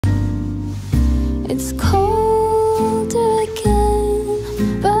It's cold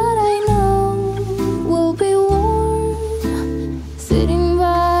again, but I know we'll be warm, sitting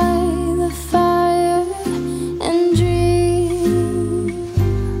by the fire and dream.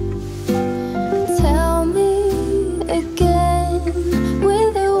 Tell me again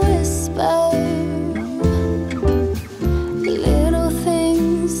with a whisper, little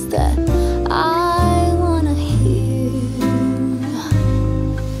things that I wanna hear,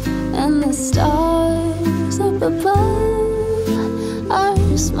 and the stars up above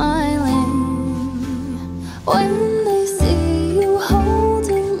are smiling when they see you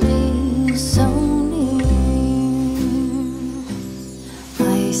holding me so near.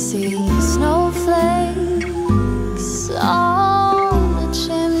 I see snowflakes on the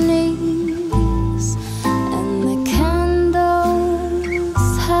chimneys, and the candles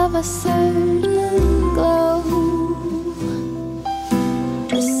have a certain glow,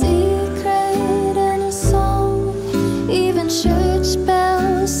 a secret and a song, even church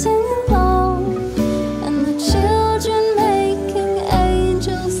bells sing along, and the children making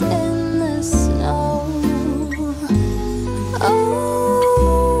angels in the snow. Oh,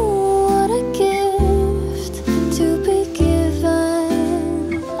 what a gift to be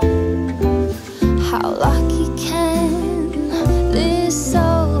given. How lucky can this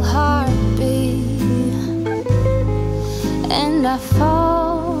soul heart be? And I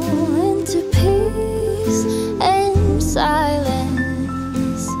fall into peace and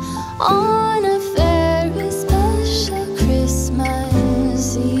silence on a very special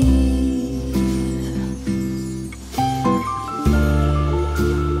Christmas Eve.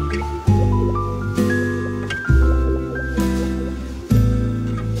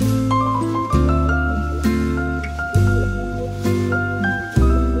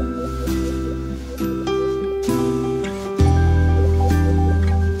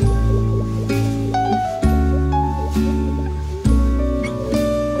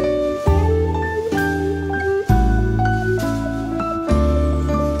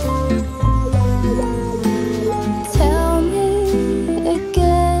 Tell me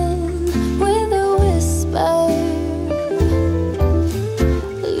again with a whisper,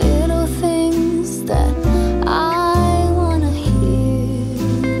 little things that I wanna hear,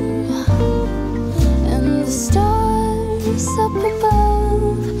 and the stars up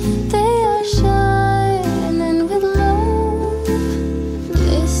above, they are shining with love,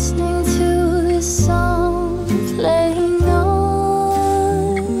 listening to this song playing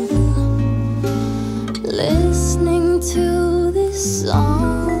on, listening to this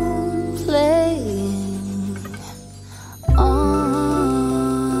song playing on.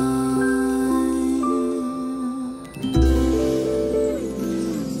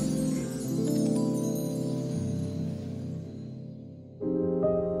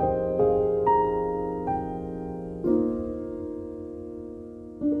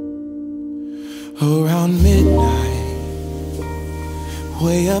 Around midnight,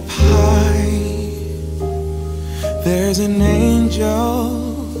 way up high, there's an angel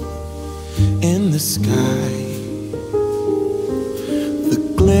in the sky. The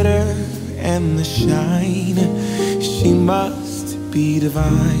glitter and the shine, she must be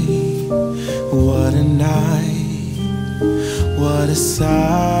divine. What a night, what a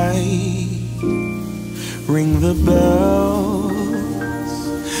sight. Ring the bells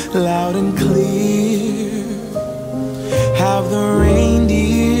loud and clear, have the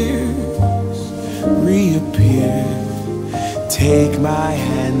reindeers reappear. Take my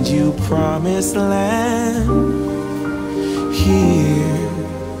hand, you promised land. Here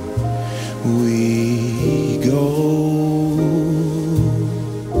we go.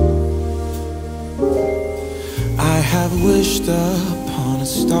 I have wished upon a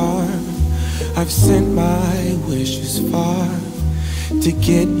star, I've sent my wishes far to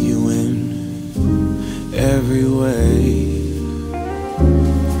get you in every way.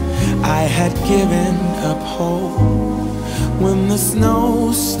 I had given up hope when the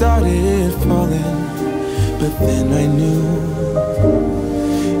snow started falling, but then I knew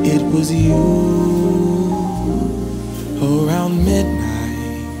it was you. Around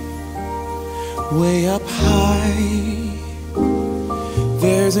midnight, way up high,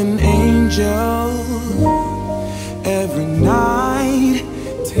 there's an angel every night.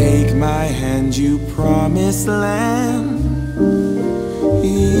 Take my hand, you promised land.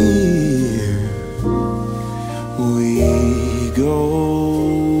 Here we go.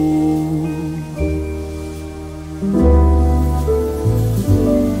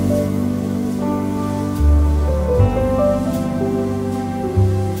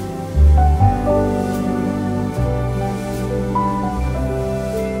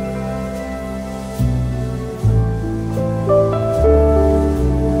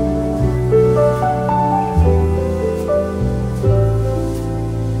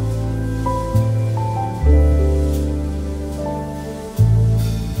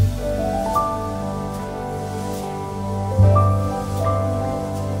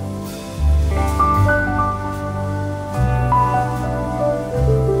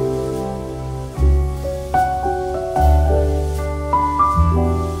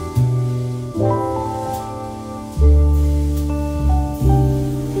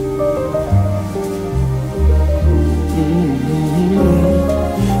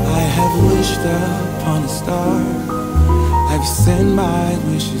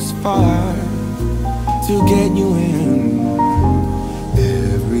 pushes far to get you in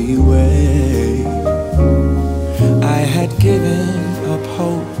every way. I had given up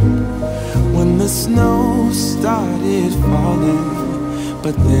hope when the snow started falling,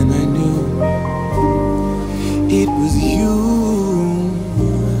 but then I knew it was you.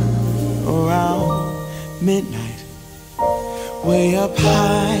 Around midnight, way up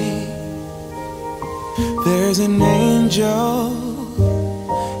high, there's an angel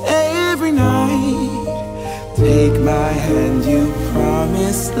every night. Take my hand, you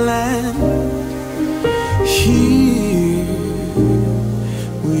promised land. Here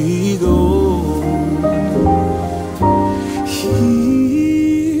we go. Here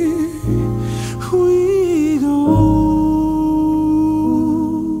we go.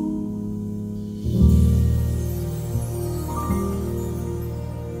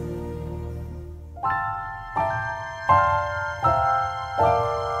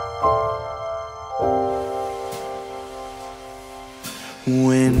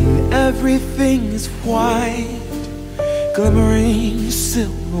 When everything is white, glimmering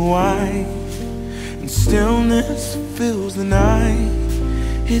silver white, and stillness fills the night,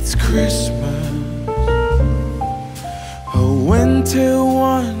 it's Christmas, a winter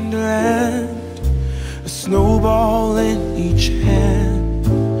wonderland, a snowball in each hand.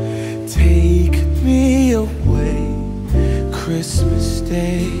 Take me away, Christmas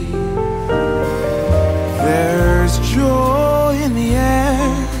Day. There's joy in the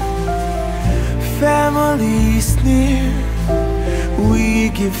air, families near. We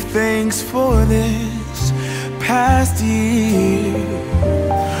give thanks for this past year.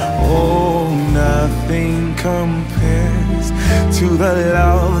 Oh, nothing compares to the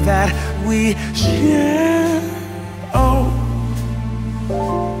love that we share. Oh,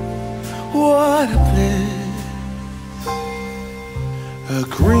 what a bliss, a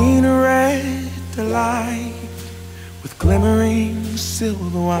green red delight with glimmering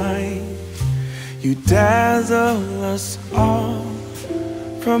silver wine. You dazzle us all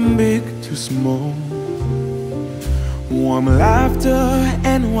from big to small. Warm laughter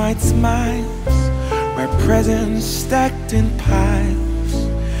and white smiles, my presents stacked in piles.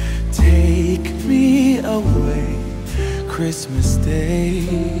 Take me away, Christmas Day.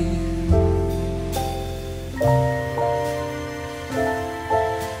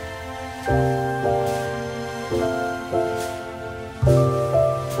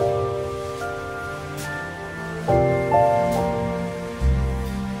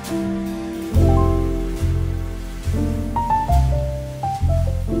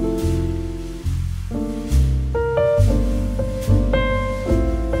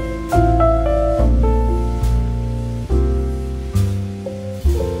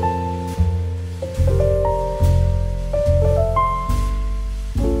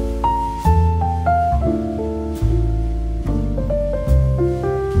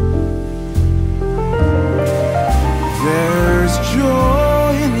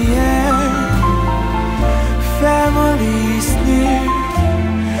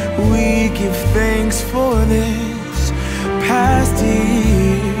 Thanks for this past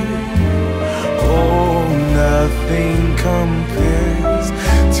year. Oh, nothing compares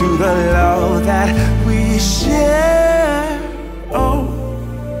to the love that we share. Oh,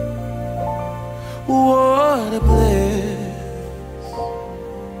 what a bliss,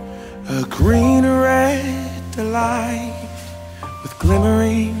 a green red delight with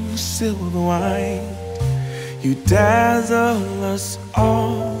glimmering silver wine. You dazzle us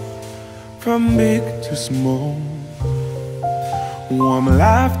all from big to small. Warm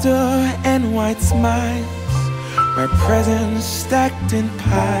laughter and white smiles, my presents stacked in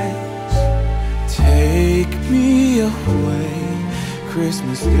piles. Take me away,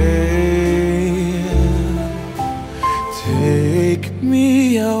 Christmas Day. Take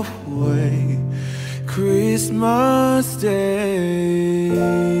me away, Christmas Day.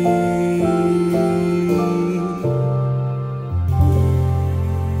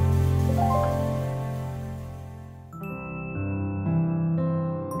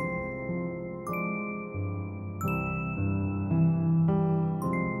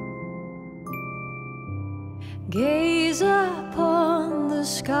 Gaze upon the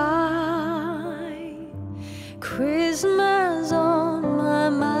sky, Christmas on my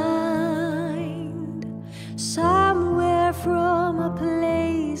mind. Somewhere from a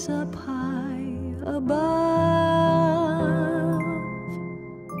place up high above,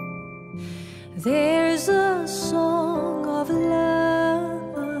 there's a song of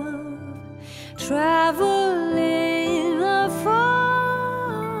love traveling afar,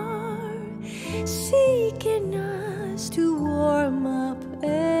 seeking us to warm up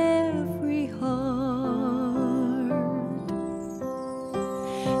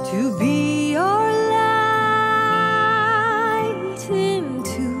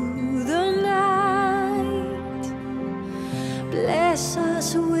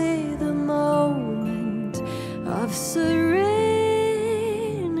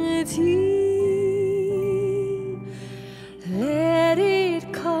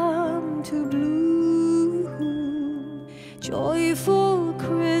joyful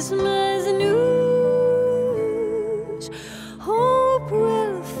Christmas news. Hope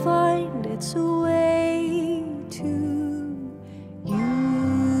will find its way to you.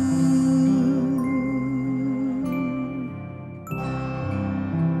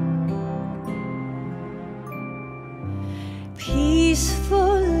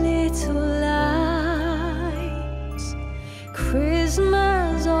 Peaceful little lights,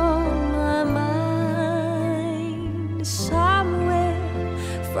 Christmas on my mind. Somewhere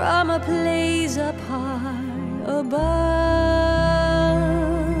from a place up high above,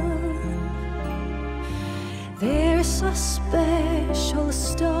 there's a special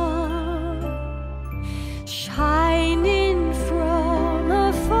star shining from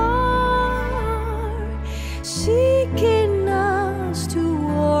afar, seeking us to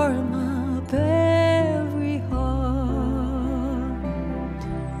warm up every heart,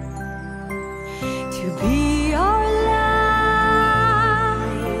 to be our light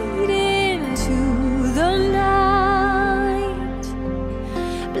into the night.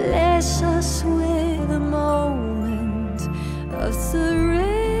 Bless us with a moment of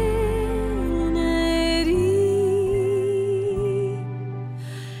serenity.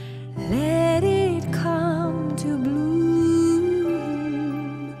 Let it come to bloom,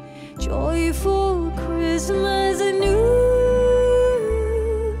 joyful Christmas news.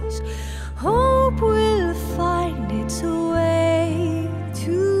 Hope will find its way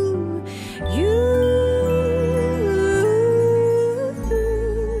to you.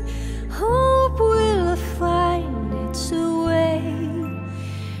 Hope will find its way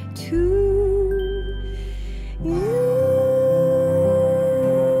to you.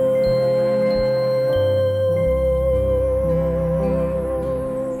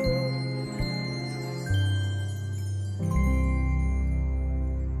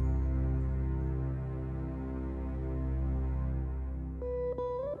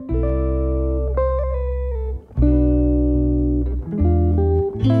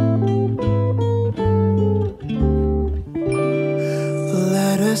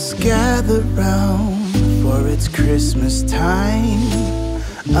 Let us gather round, for it's Christmas time.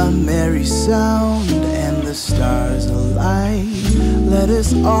 A merry sound and the stars alight. Let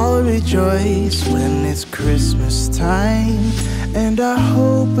us all rejoice when it's Christmas time, and our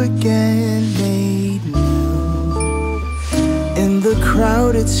hope again made new. In the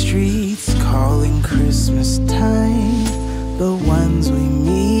crowded streets calling Christmas time, the ones we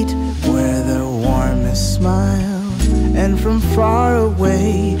meet wear their warmest smile. And from far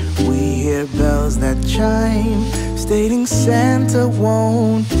away we hear bells that chime, stating Santa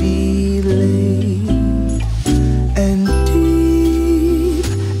won't be late. And deep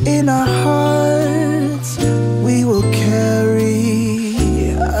in our hearts we will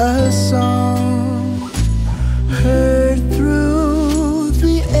carry a song, heard through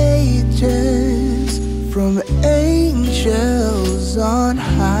the ages from angels on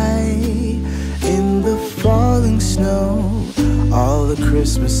high. In the falling snow, all the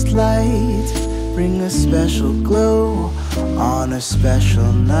Christmas lights bring a special glow on a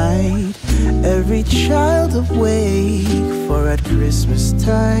special night. Every child awake, for at Christmas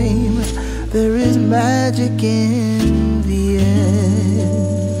time there is magic in the air.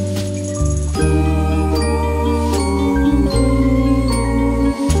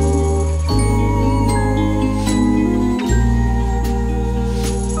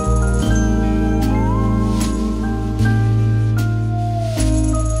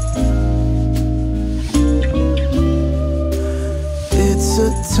 It's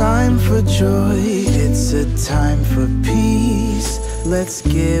a time for joy, it's a time for peace. Let's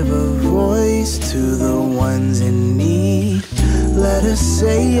give a voice to the ones in need. Let us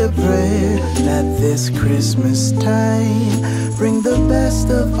say a prayer that this Christmas time bring the best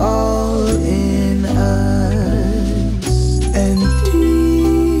of all in us. And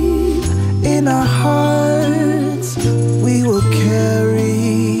deep in our hearts we will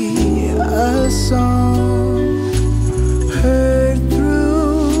carry a song, heard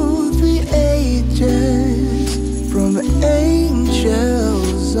through the ages from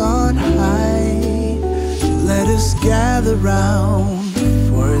angels on high. Let us gather round,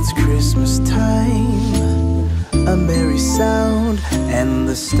 for it's Christmas time. A merry sound and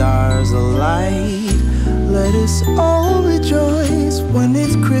the stars alight. Let us all rejoice when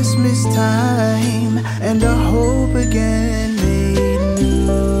it's Christmas time, and our hope again made new.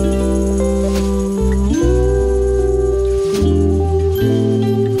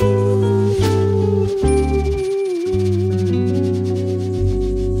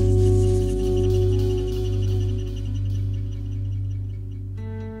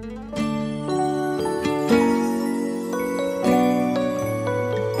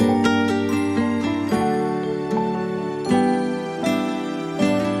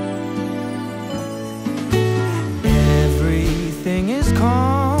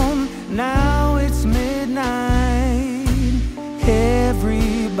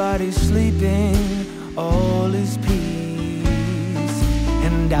 everybody's sleeping, all is peace.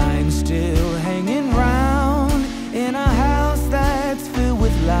 And I'm still hanging round in a house that's filled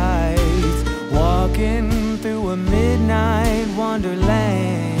with lights, walking through a midnight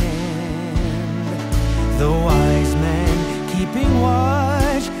wonderland. The wise men keeping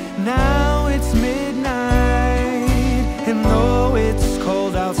watch, now it's midnight, and though it's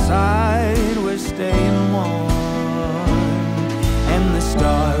cold outside, we're staying warm. And the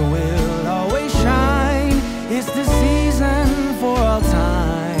star will always shine, it's the season for all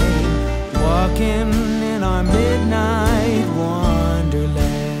time, walking in our midnight wonderland.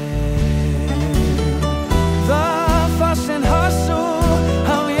 The fuss and hustle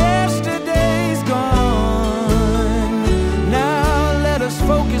of yesterday's gone, now let us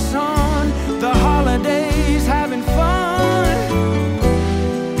focus on the holidays, having fun,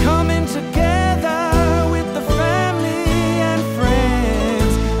 coming together with the family and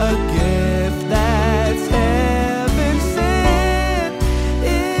friends, a gift that's heaven sent,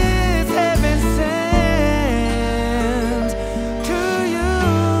 it's heaven sent to you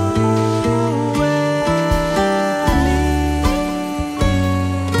and me.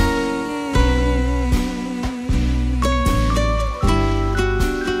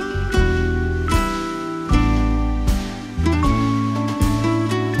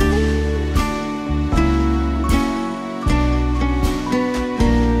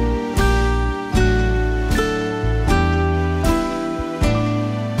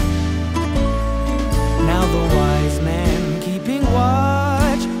 Now the wise man keeping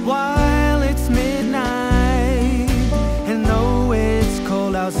watch while it's midnight, and though it's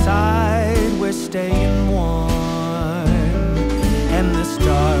cold outside, we're staying warm. And the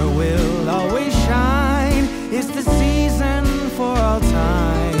star will always shine, it's the season for all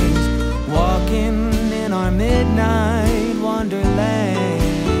times, walking in our midnight wonderland.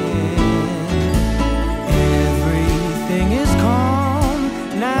 Everything is calm,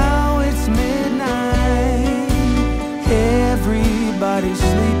 now it's midnight, everybody's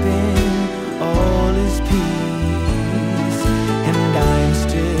sleeping, all is peace. And I'm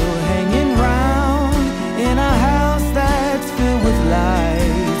still hanging round in a house that's filled with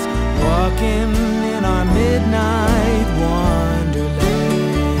lights, walking in our midnight wonderland,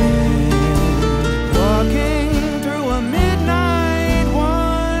 walking through a midnight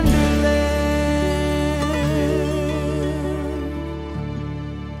wonderland.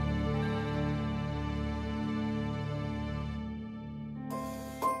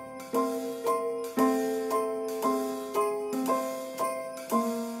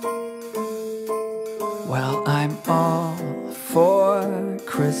 Well, I'm all for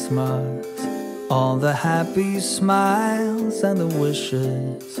Christmas, all the happy smiles and the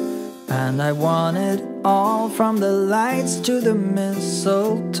wishes, and I want it all, from the lights to the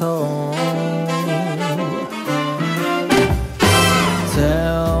mistletoe.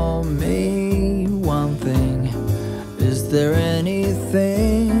 Tell me one thing, is there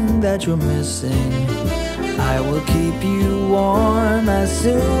anything that you're missing? I will keep you warm as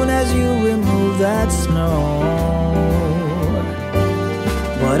soon as you remove that snow.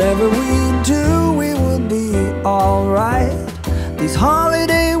 Whatever we do, we will be alright. These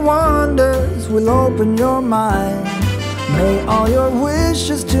holiday wonders will open your mind. May all your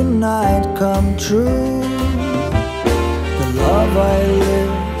wishes tonight come true. The love I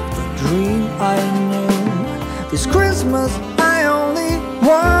lived, the dream I knew. This Christmas I only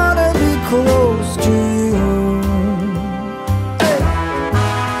wanna be close to you.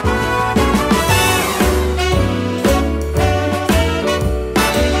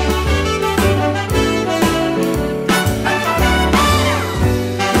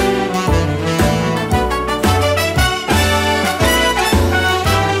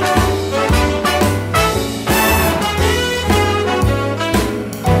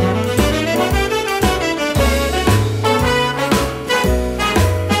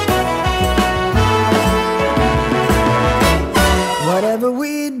 Whatever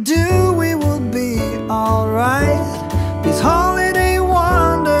we do, we will be alright. These holiday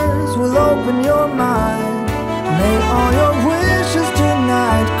wonders will open your mind. May all your wishes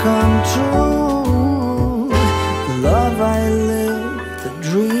tonight come true. The love I lived, the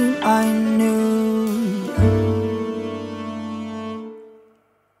dream I knew.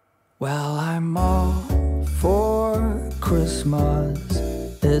 Well, I'm all for Christmas.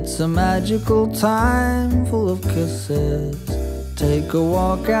 It's a magical time full of kisses. Take a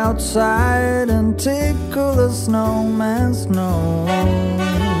walk outside and tickle the snowman's nose.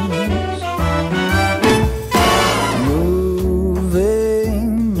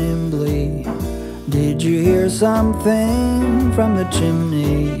 Moving nimbly, did you hear hear something from the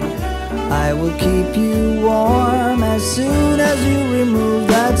chimney. I will keep you warm as soon as you remove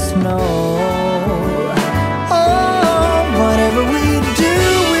that snow. Oh, whatever we do,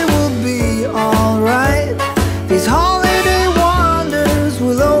 we will be alright. These holiday wonders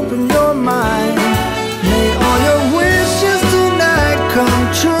will open your mind. May all your wishes tonight come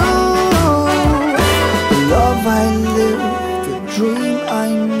true. The love I lived, the dream I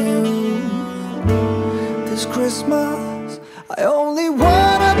knew. This Christmas, I only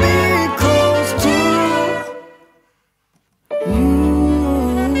wanna be close to you.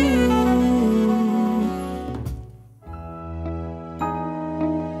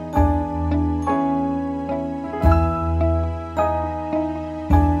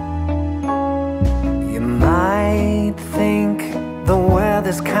 You might think the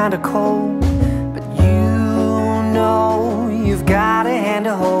weather's kinda cold, but you know you've got a hand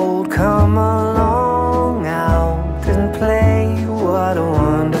to hold. Come along out and play. What a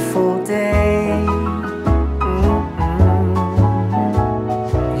wonderful day.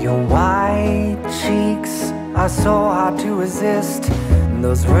 Your white cheeks are so hard to resist.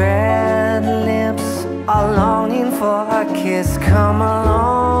 Those red lips are longing for a kiss. Come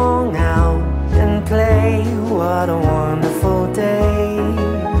along out and play. What a wonderful day.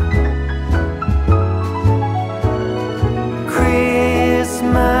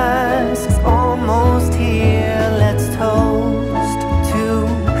 Christmas is almost here. Let's toast to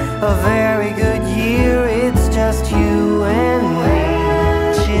a very good year. It's just you and me,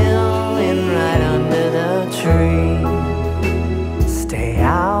 chilling right under the tree. Stay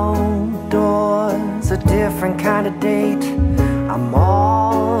outdoors, a different kind of date. I'm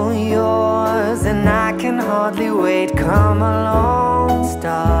all yours and I can hardly wait. Come along,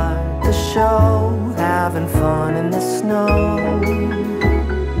 start the show, having fun in the snow.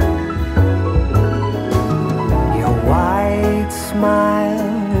 Your white smile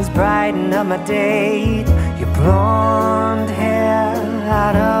is brighten up my day. Your blonde hair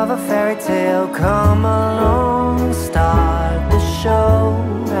out of a fairy tale. Come along, start the show,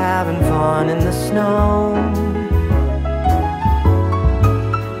 having fun in the snow.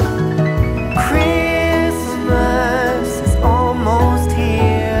 Christmas is almost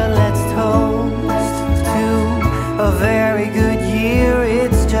here. Let's toast to a very good year.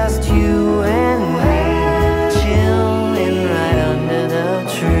 It's just you and me, chilling right under the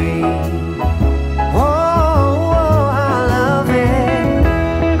tree. Whoa, I love it.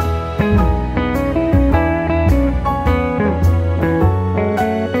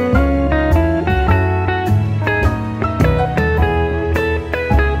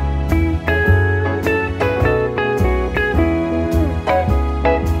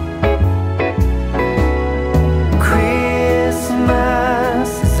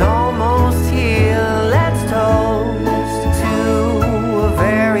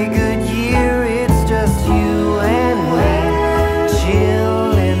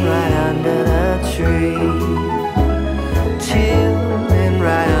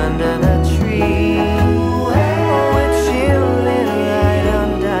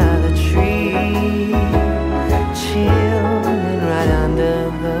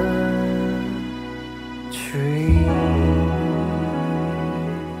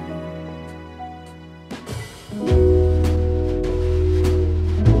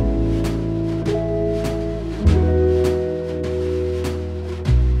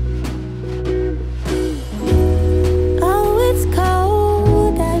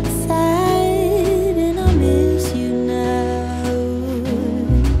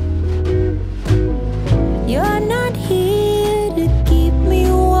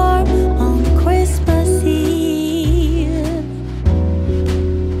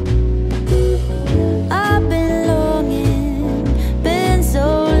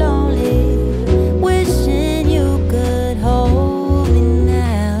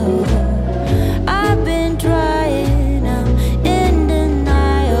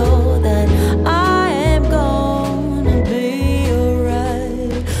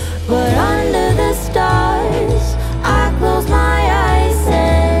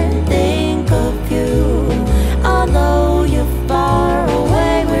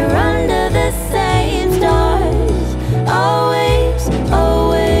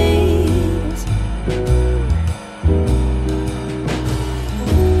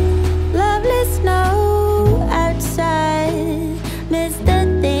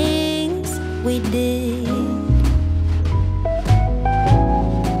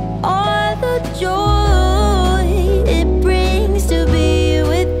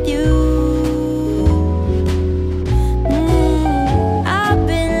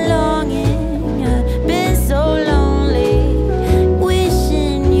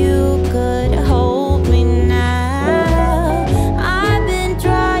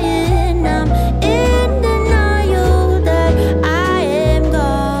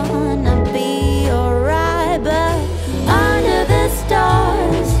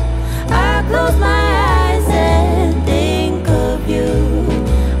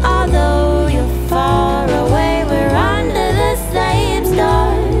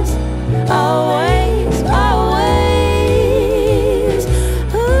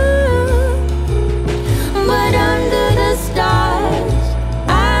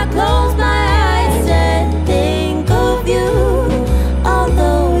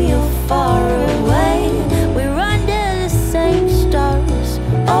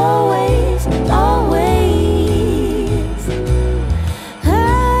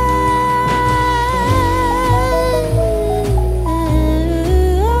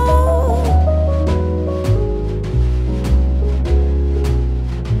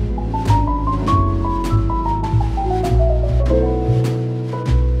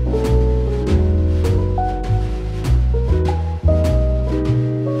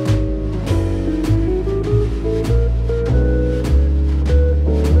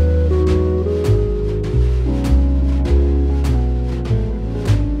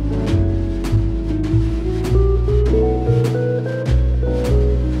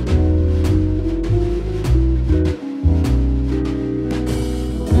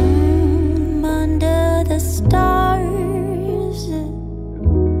 stars.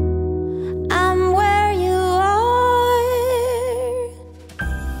 I'm where you are.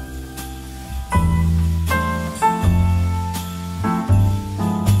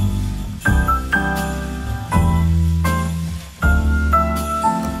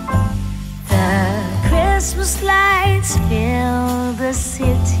 The Christmas lights fill the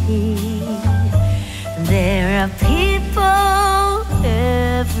city. There are people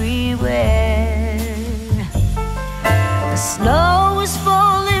everywhere. The snow is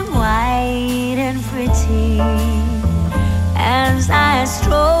falling white and pretty as I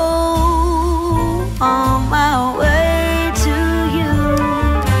stroll on my way to you.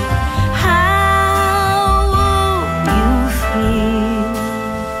 How would you feel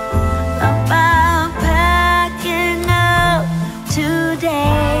about packing up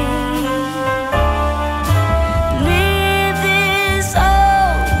today? Leave this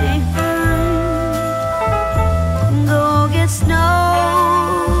all behind. Go get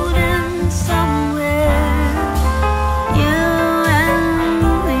snowed in somewhere, you and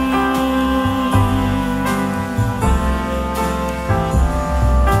me.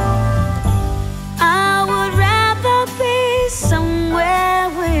 I would rather be somewhere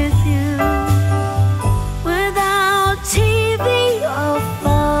with you, without TV or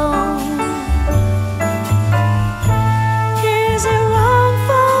phone. Is it wrong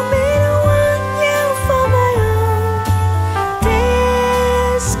for me to want you for my own?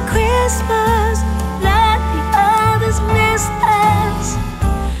 This Christmas, let the others miss us.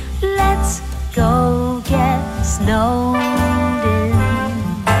 Let's go get snowed in.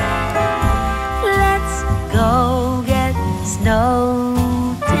 Let's go get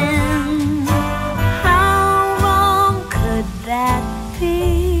snowed in. How wrong could that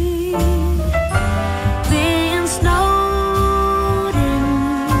be? Being snowed in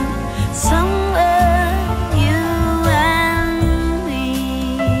somewhere, you and me.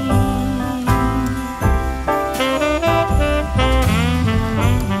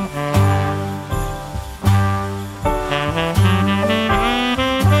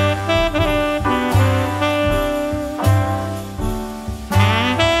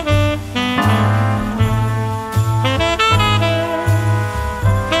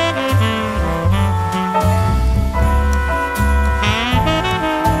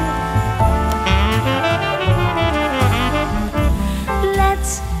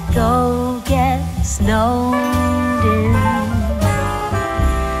 Let's go get snowed in.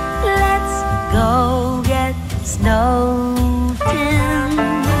 Let's go get snowed in.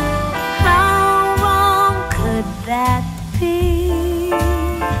 How wrong could that be?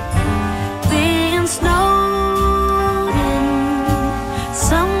 Being snowed in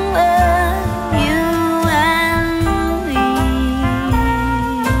somewhere, you and me.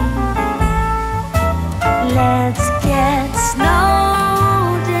 Let's get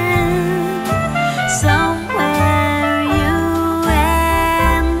snowed in somewhere, you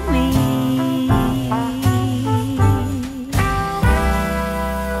and me.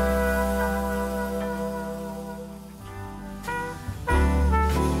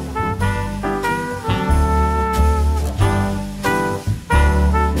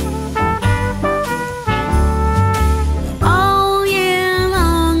 All year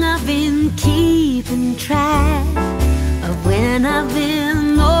long I've been keeping track of when I've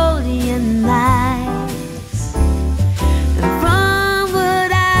been naughty and nice. And from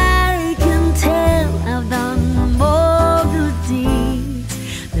what I can tell, I've done more good deeds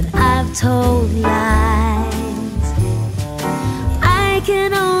than I've told lies. I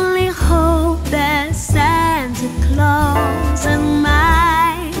can only hope that Santa Claus and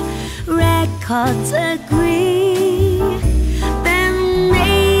my records agree. Then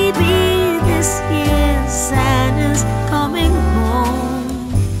maybe this year Santa's coming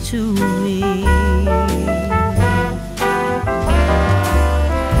home to me.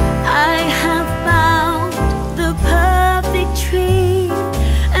 I have found the perfect tree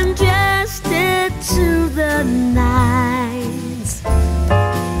and dressed it to the nines.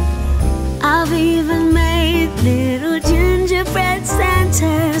 I've even made little gingerbread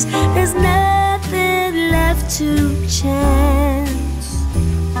Santas. There's nothing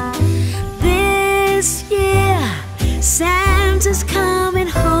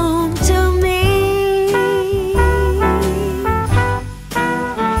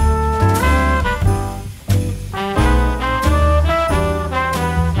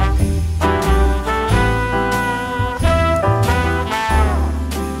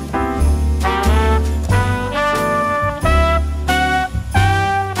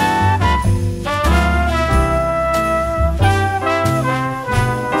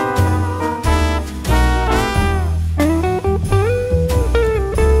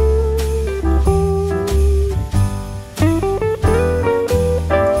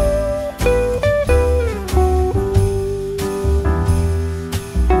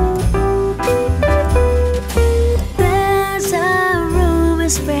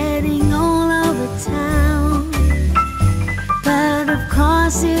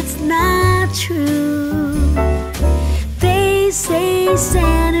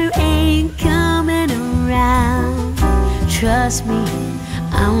Santa ain't coming around. Trust me,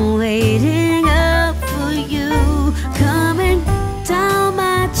 I'm waiting up for you. Coming down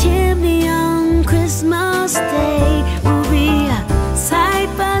my chimney on Christmas Day. We'll be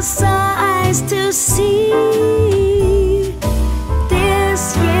side by side to see.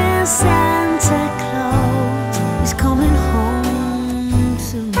 This year Santa Claus is coming home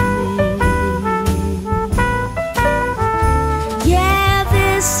to me. Yeah,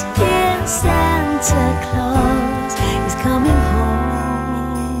 this year Santa Claus is coming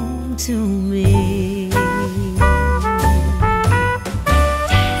home to me.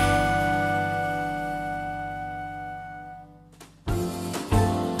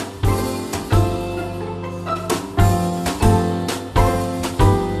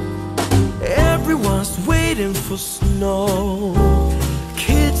 Everyone's waiting for snow,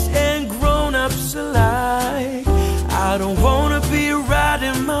 kids and grown-ups alike. I don't wanna be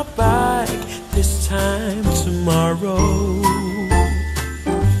riding my bike this time tomorrow.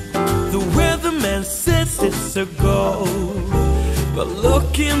 The weatherman says it's a go, but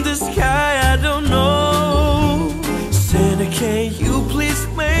look in the sky, I don't know. Santa, can you please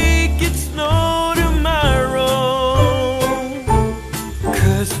make it snow tomorrow?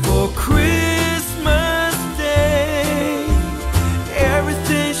 'Cause for Christmas Day,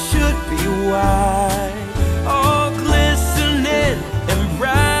 everything should be white, all glistening and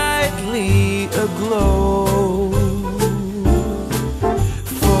brightly aglow.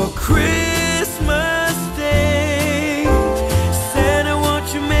 For Christmas Day, Santa, won't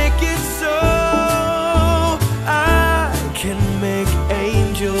you make it so I can make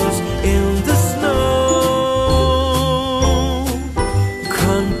angels in the snow?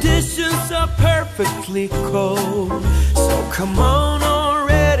 Conditions are perfectly cold, so come on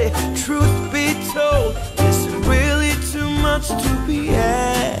already. Truth be told, is it really too much to be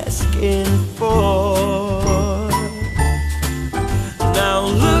asking for? Now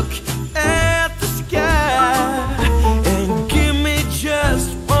look at the sky and give me just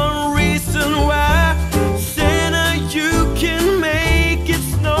one reason why, Santa, you can make it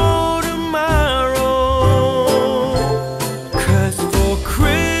snow tomorrow. 'Cause for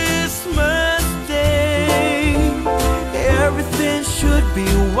Christmas Day, everything should be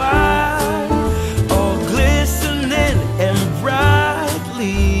white, all glistening and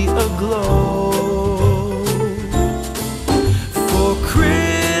brightly aglow. For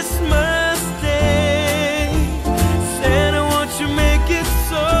Christmas Day, Santa, won't you make it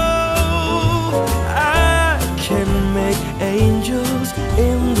so I can make angels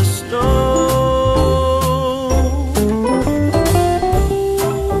in the snow?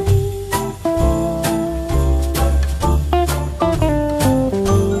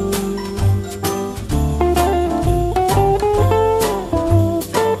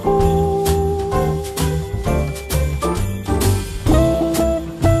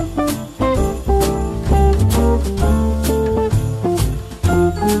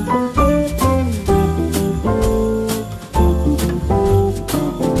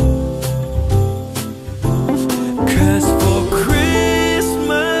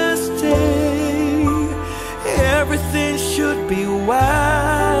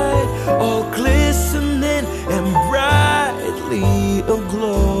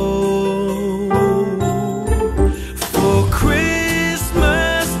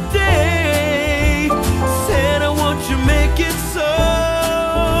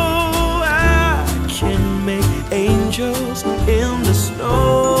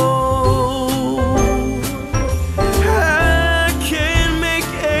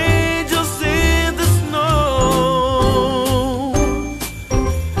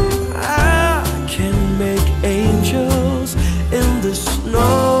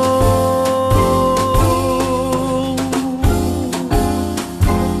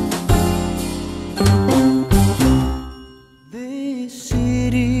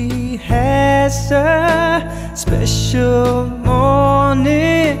 Special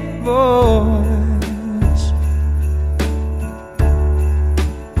morning voice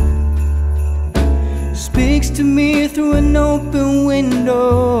speaks to me through an open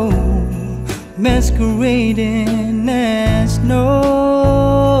window, masquerading as noise.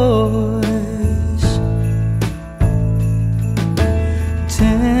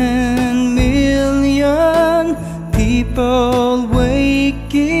 10 million people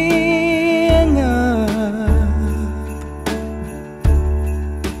waking up,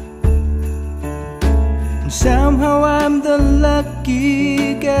 and somehow I'm the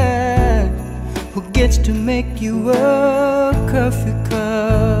lucky guy who gets to make you a coffee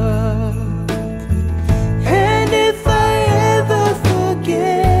cup. And if I ever forget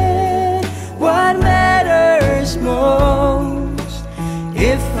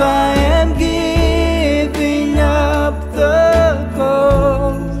if I am giving up the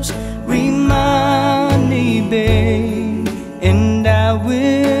ghost, remind me, babe, and I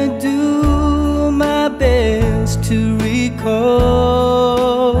will do my best to recall.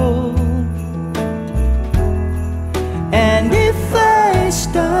 And if I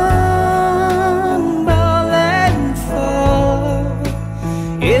stumble and fall,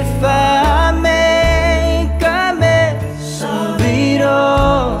 if I make a mess of it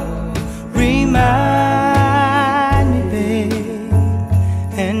all, remind me, babe,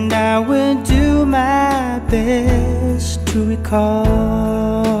 and I will do my best to recall.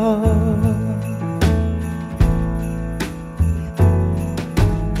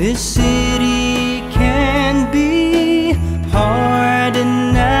 This city can be hard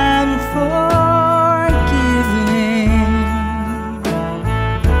and unforgiving.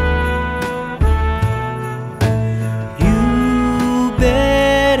 You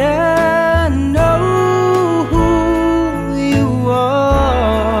better know who you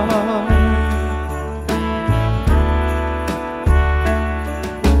are.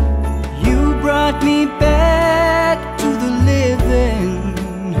 You brought me back to the living.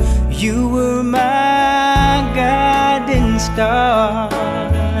 You were my guiding star.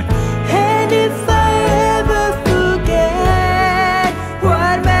 And if I ever forget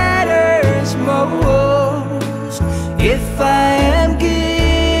what matters most, if I am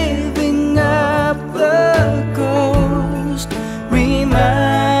giving up the ghost,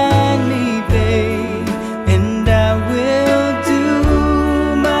 remind me, babe, and I will do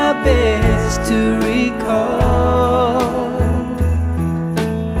my best to recall.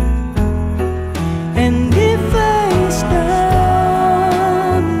 And if I stumble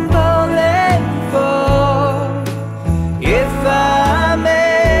and fall, if I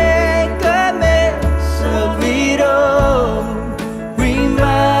make a mess of it all, remind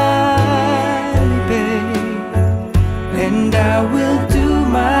me, babe, and I will do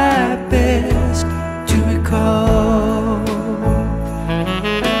my best to recall.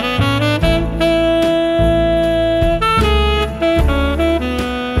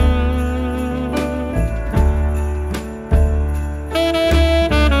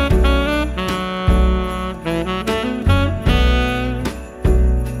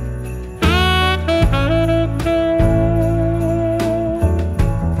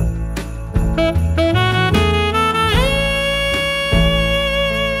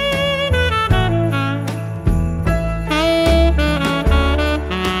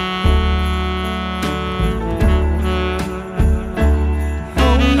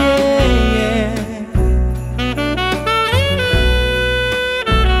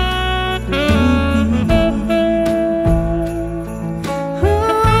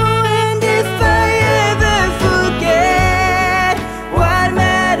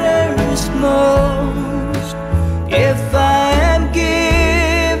 If I am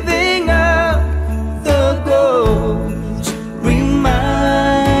giving up the ghost,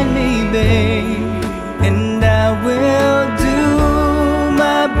 remind me, babe, and I will do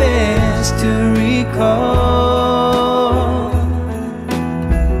my best to recall.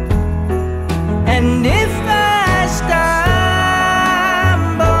 And if I stumble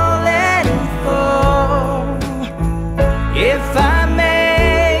and fall, if I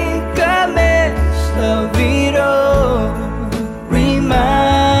make a mess of it all,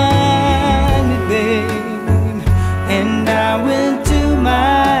 remind me, babe, and I will do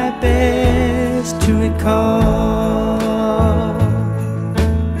my best to recall.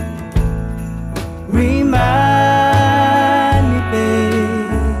 Remind me,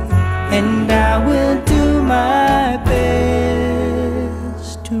 babe, and I will do my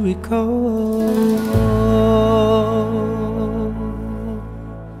best to recall.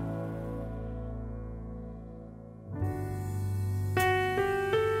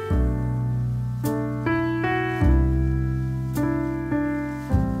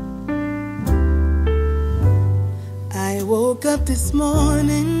 I woke up this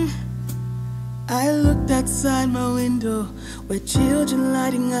morning, I looked outside my window where children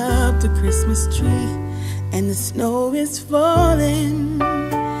lighting up the Christmas tree, and the snow is falling.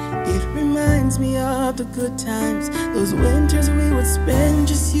 It reminds me of the good times, those winters we would spend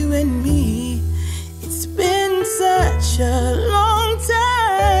just you and me. It's been such a long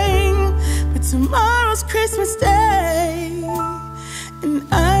time, but tomorrow's Christmas Day, and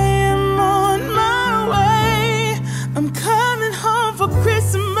I am on my way. I'm coming home for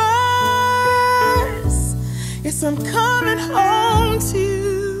Christmas. Yes, I'm coming home to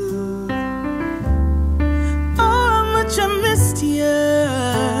you. Oh, how much I missed you.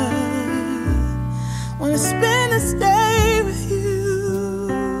 Wanna spend this day with you.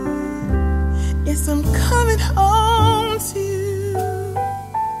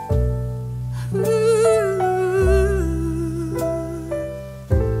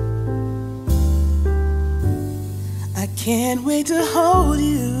 Can't wait to hold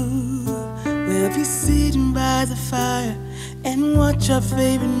you. We'll be sitting by the fire and watch our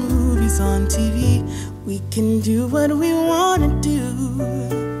favorite movies on TV. We can do what we wanna do.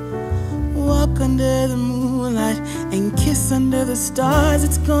 Walk under the moonlight and kiss under the stars.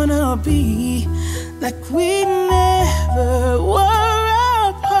 It's gonna be like we never were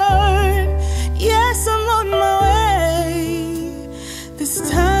apart. Yes, I'm on my way. This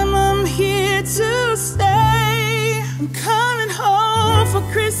time I'm here to stay. I'm coming home for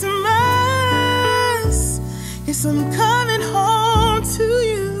Christmas. Yes, I'm coming home to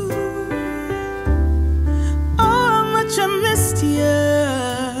you. Oh, how much I missed you.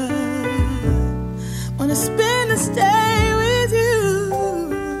 Wanna spend this day with you.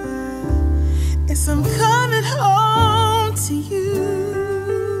 Yes, I'm coming home to you.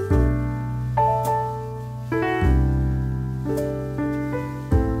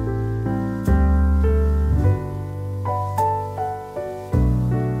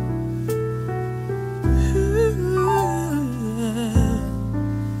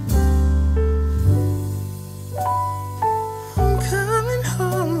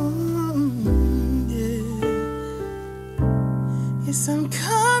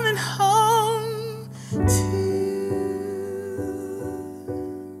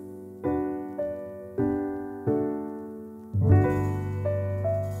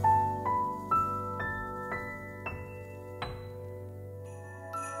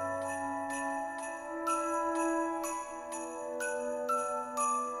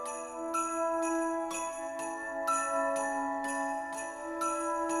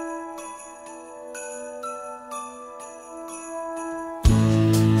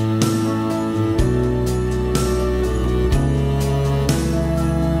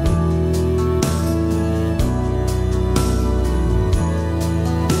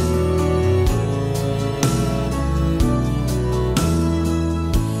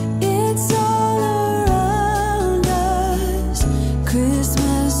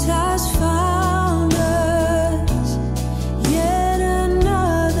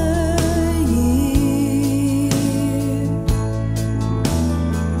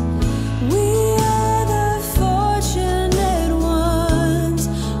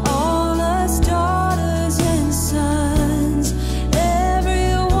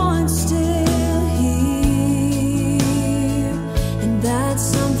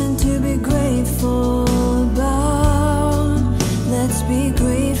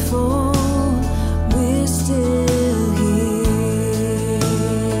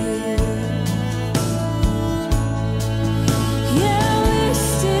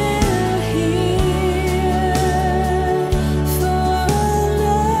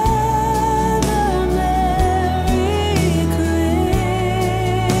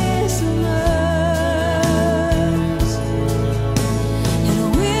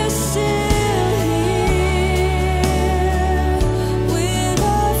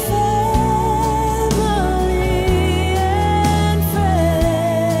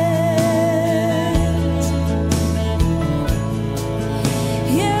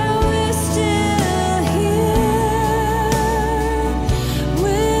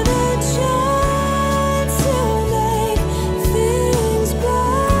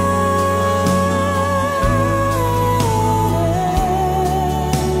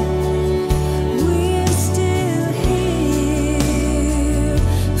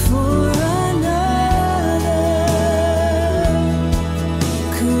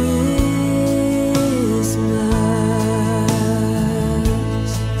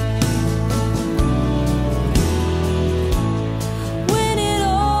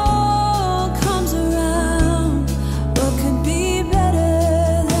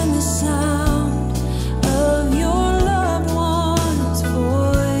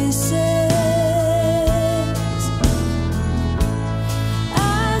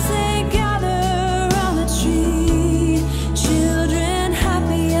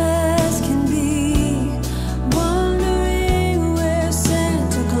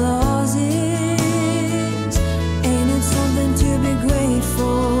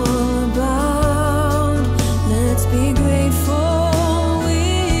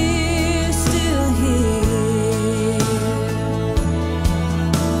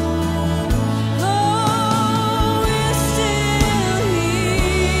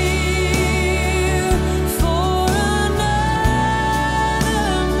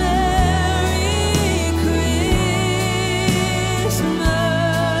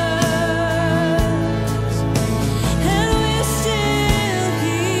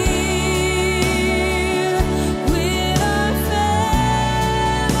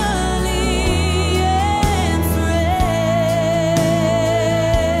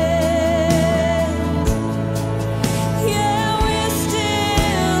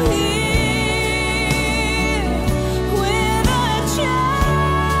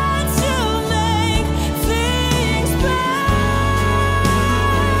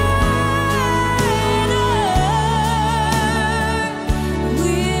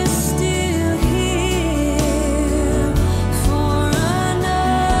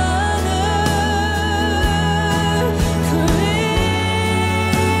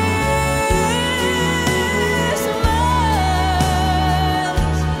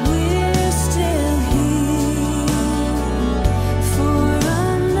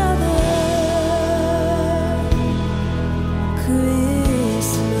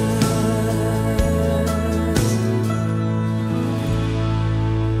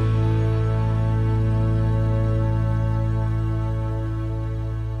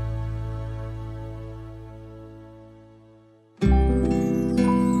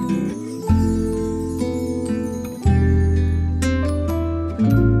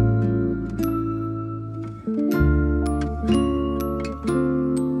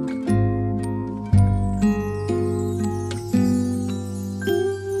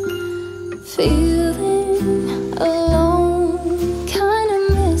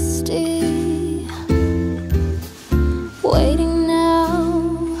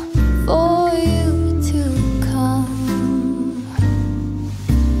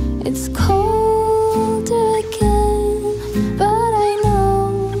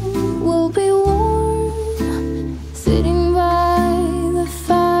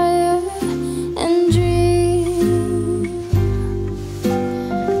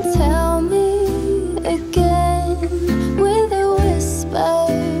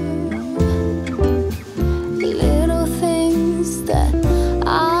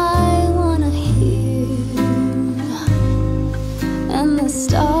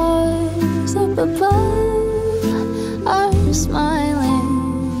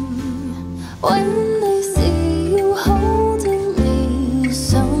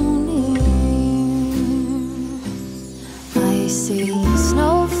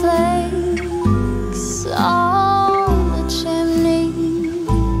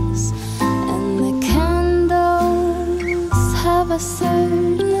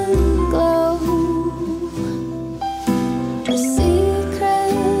 certain glow, a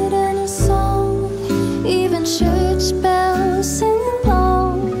secret and a song, even church bells sing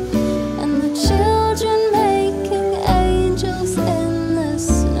along, and the children making angels in the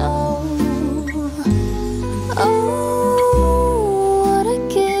snow. Oh, what a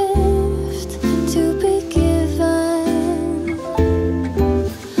gift to be given.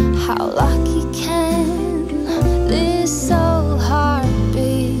 How lucky can this old heart be?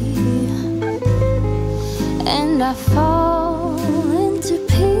 And I fall into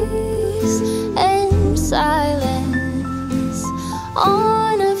peace and silence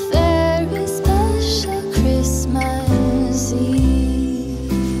on a very special Christmas Eve.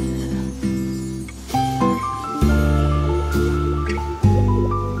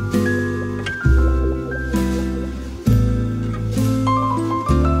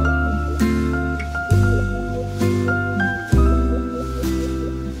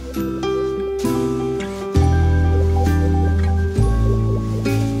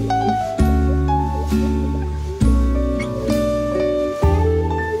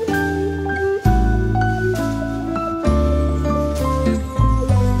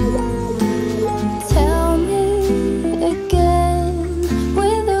 Tell me again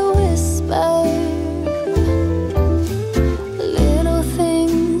with a whisper, little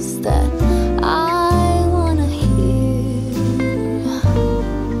things that I wanna hear.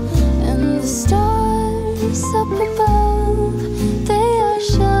 And the stars up above, they are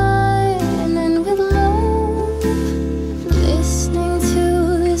shining with love, listening to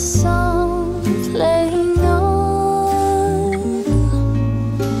this song playing on,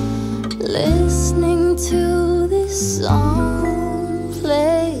 listening to this song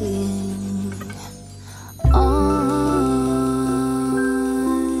playing on.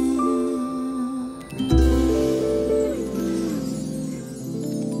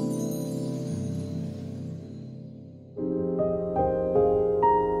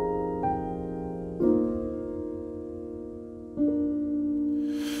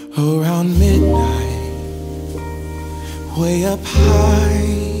 Around midnight, way up high,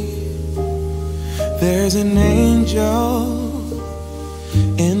 there's an angel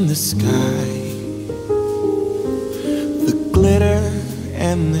in the sky. The glitter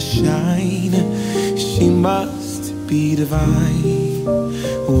and the shine, she must be divine.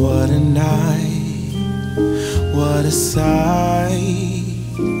 What a night, what a sight.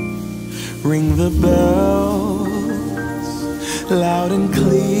 Ring the bells loud and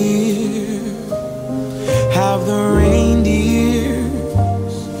clear, have the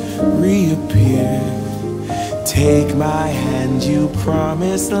reindeers reappear. Take my hand, you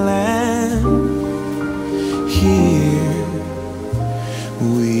promised land. Here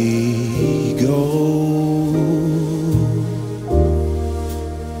we go.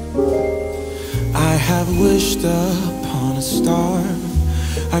 I have wished upon a star,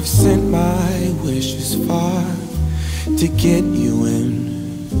 I've sent my wishes far to get you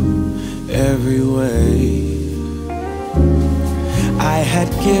in every way. I had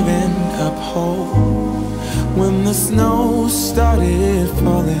given up hope when the snow started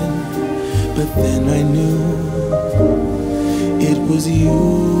falling, but then I knew it was you.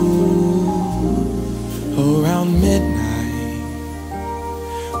 Around midnight,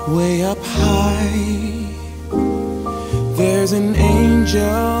 way up high, there's an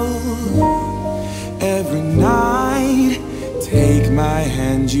angel every night. Take my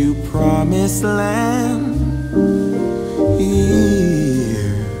hand, you promised land.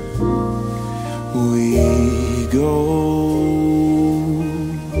 Here we go.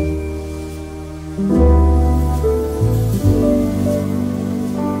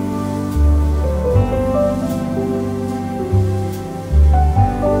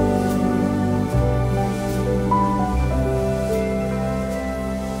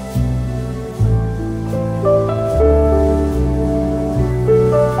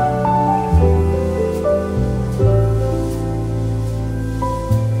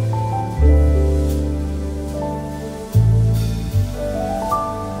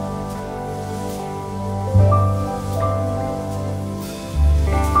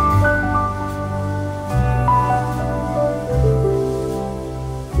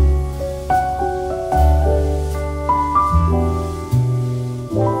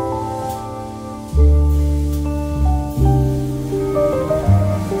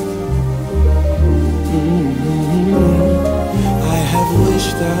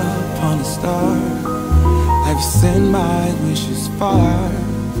 Upon a star, I've sent my wishes far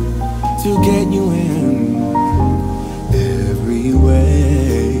to get you in every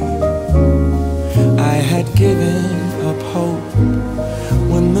way. I had given up hope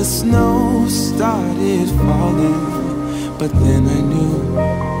the snow started falling, but then I knew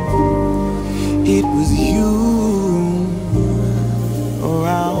it was you.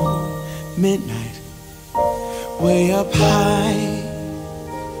 Around midnight, way up high,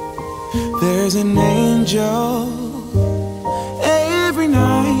 there's an angel every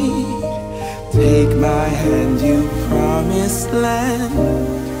night. Take my hand, you promised land.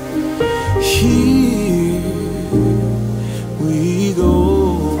 Here we go.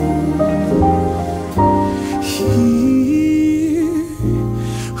 Here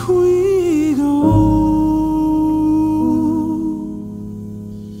we go.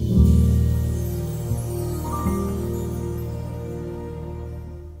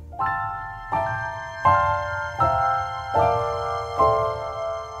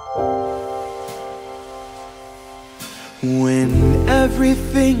 When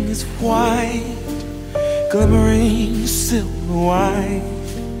everything is white, glimmering silver white,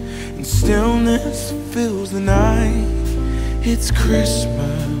 and stillness fills the night, it's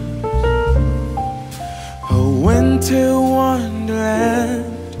Christmas, a winter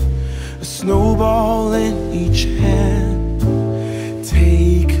wonderland, a snowball in each hand.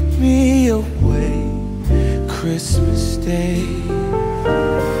 Take me away, Christmas Day.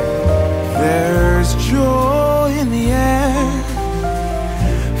 There's joy in the air,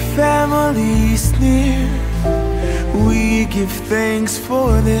 family's near. We give thanks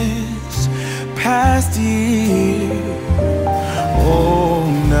for this past year. Oh,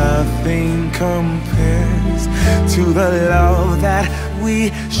 nothing compares to the love that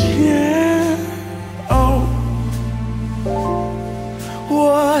we share. Oh,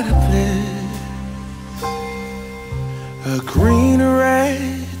 what a bliss, a green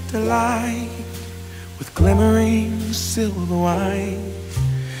red delight with glimmering silver white.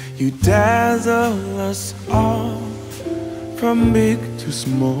 You dazzle us all, from big to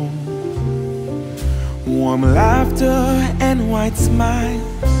small. Warm laughter and white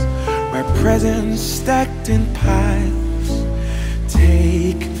smiles, my presents stacked in piles.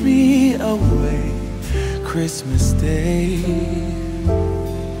 Take me away, Christmas Day.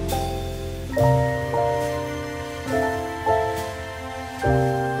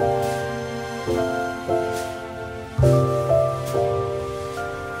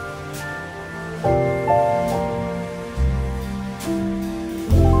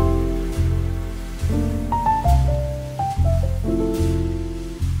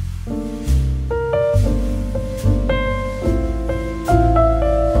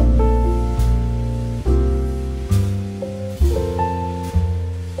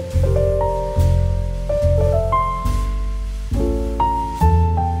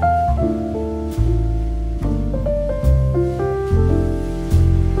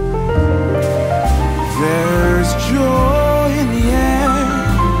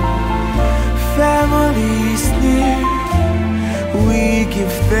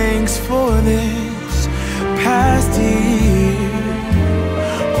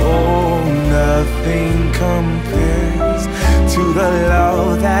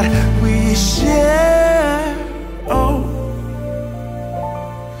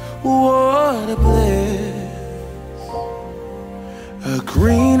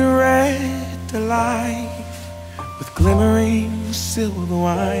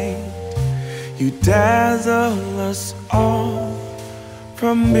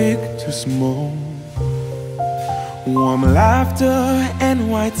 Small, warm laughter and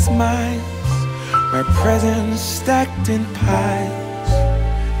white smiles, my presents stacked in piles.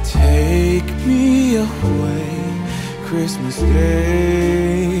 Take me away, Christmas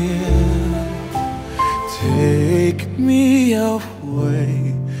Day. Take me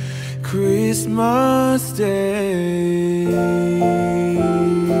away, Christmas Day.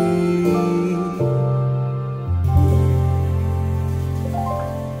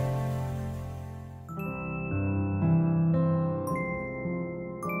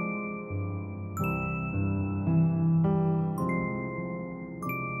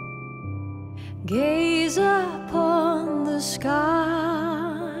 Gaze upon the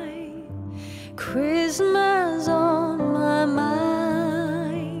sky, Christmas on my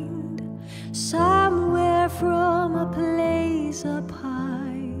mind. Somewhere from a place up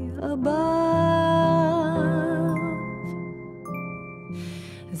high above,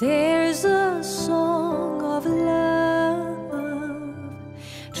 there's a song of love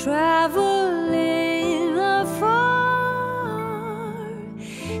traveling afar,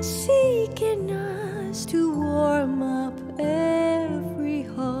 seeking us to warm up every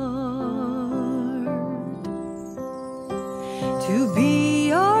heart, to be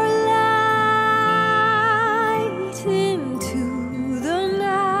your light into the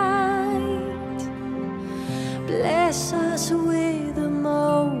night.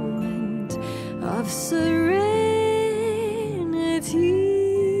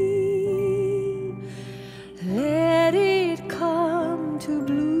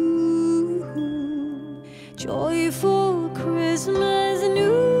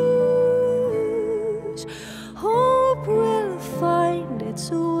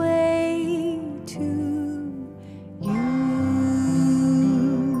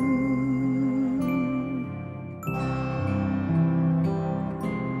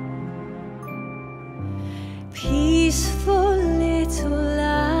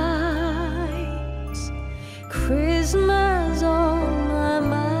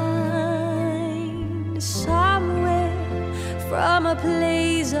 a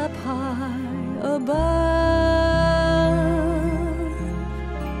place up high above.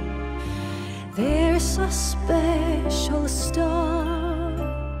 There's a special star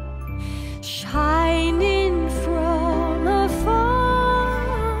shining from afar,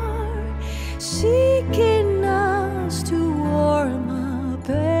 seeking us to warm up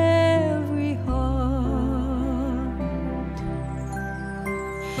every heart,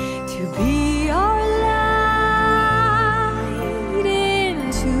 to be our light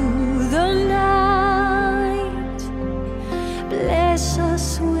into the night. Bless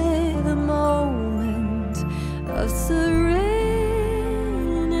us with a moment of serenity.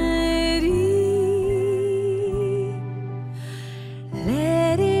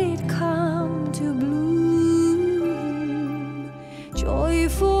 Let it come to bloom.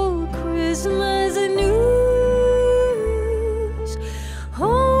 Joyful Christmas news.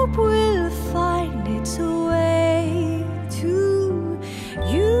 Hope will find its way to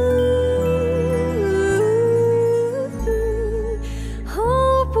you.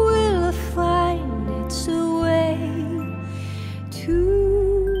 Hope will find its way to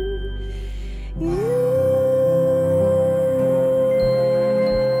you.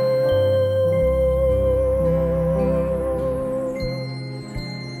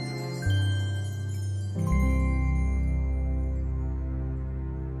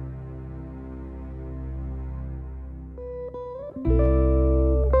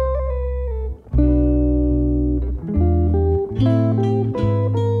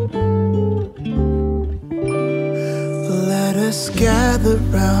 Let us gather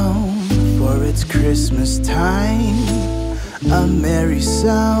round, for it's Christmas time. A merry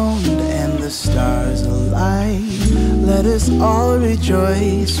sound and the stars alight. Let us all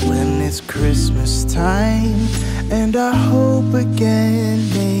rejoice when it's Christmas time, and our hope again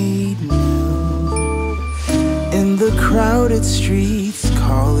made new. In the crowded streets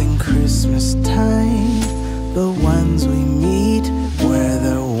calling Christmas time, the ones we meet wear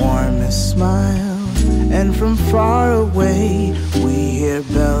their warmest smile. And from far away we hear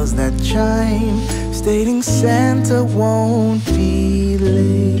bells that chime, stating Santa won't be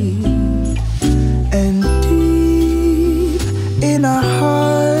late. And deep in our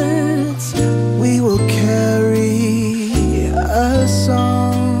hearts we will carry a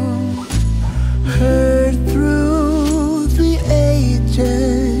song, heard through the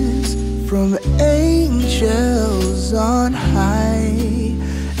ages from angels on high.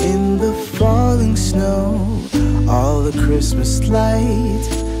 In the falling snow, all the Christmas lights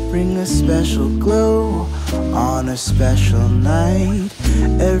bring a special glow on a special night.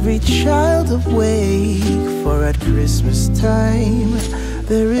 Every child awake, for at Christmas time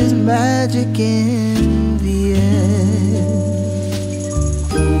there is magic in the air.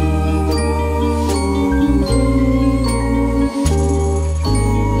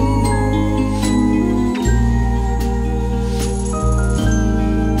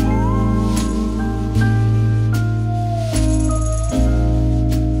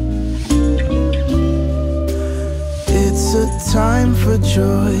 It's a time for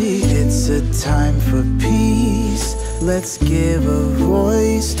joy, it's a time for peace. Let's give a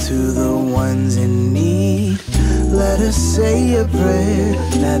voice to the ones in need. Let us say a prayer,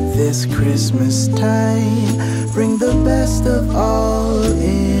 let this Christmas time bring the best of all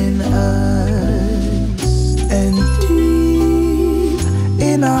in us. And deep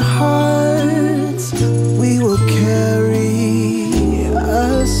in our hearts we will carry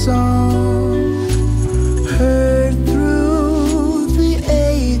a song, heard through the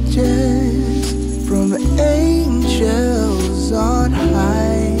ages from angels on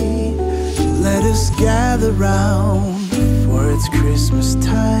high. Let us gather round, for it's Christmas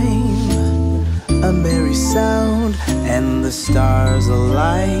time. A merry sound and the stars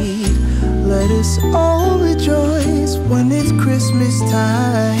alight. Let us all rejoice when it's Christmas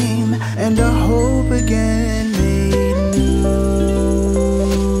time, and our hope again made new.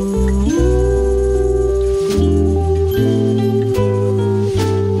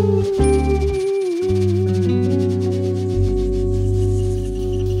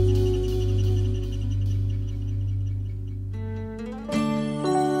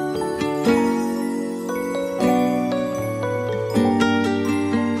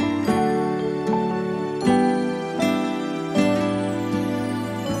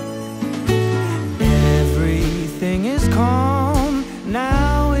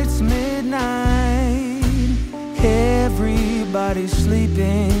 Everybody's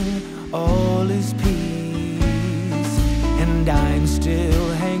sleeping, all is peace. And I'm still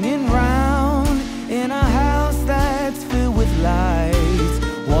hanging round in a house that's filled with lights,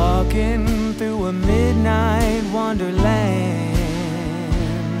 walking through a midnight wonderland.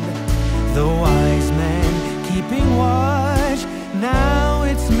 the wise men keeping watch. Now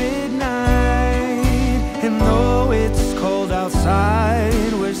it's midnight, and though it's cold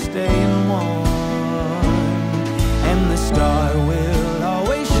outside, we're staying warm. And the star will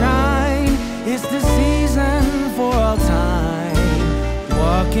always shine. It's the season for all time,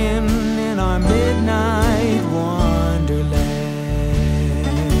 walking in our midnight wonderland.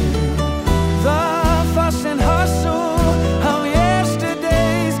 The fuss and hustle of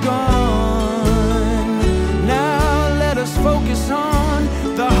yesterday's gone. Now let us focus on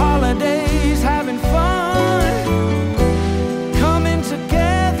the holidays, having fun, coming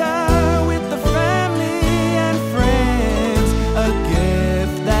together with the family and friends. A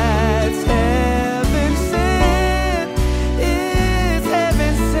gift that's heaven sent, is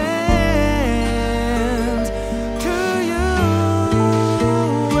heaven sent to you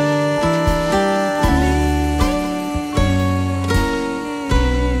and me.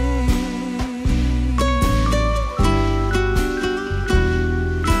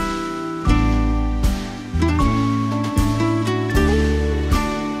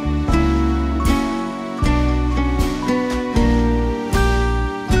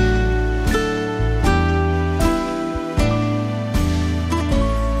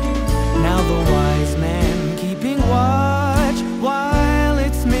 Now the wise men keeping watch while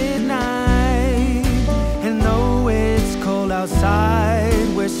it's midnight, and though it's cold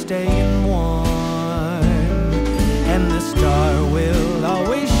outside, we're staying warm. And the star will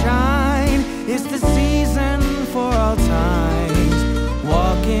always shine. It's the season for all times,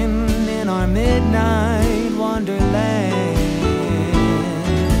 walking in our midnight wonderland.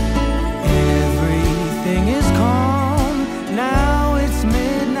 Everything is calm, now it's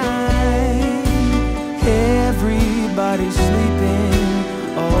midnight. Everybody's sleeping,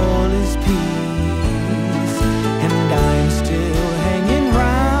 all is peace. And I'm still hanging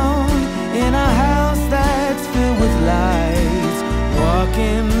round in a house that's filled with lights,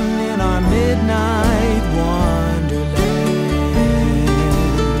 walking in our midnight wonderland.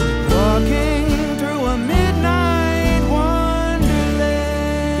 Walking through a midnight wonderland.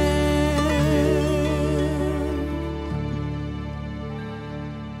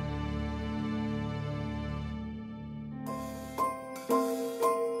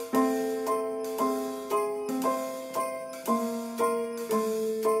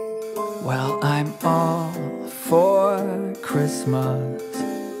 Well, I'm all for Christmas,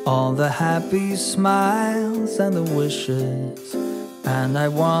 all the happy smiles and the wishes, and I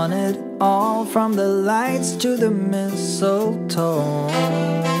want it all, from the lights to the mistletoe.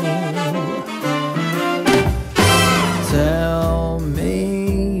 Tell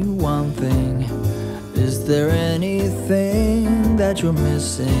me one thing, is there anything that you're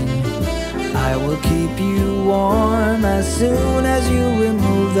missing? I will keep you warm as soon as you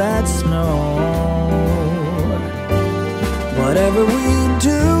remove that snow. Whatever we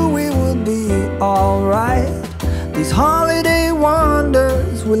do, we will be alright. These holiday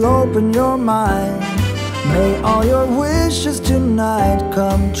wonders will open your mind. May all your wishes tonight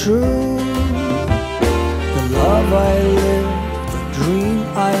come true. The love I lived, the dream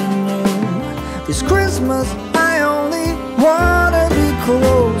I knew. This Christmas I only wanna be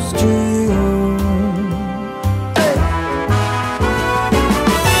close to you.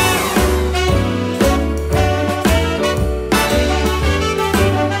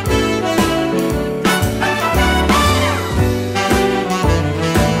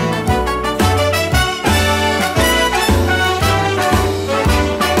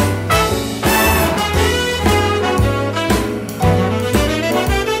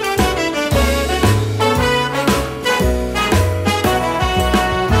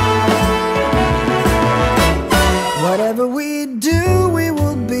 Whatever we do, we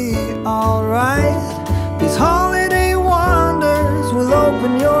will be alright. These holiday wonders will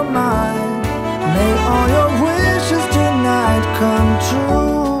open your mind. May all your wishes tonight come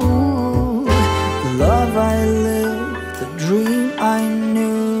true. The love I lived, the dream I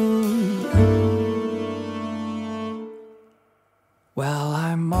knew. Well,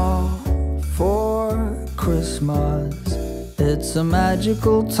 I'm all for Christmas. It's a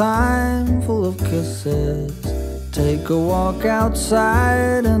magical time full of kisses. Take a walk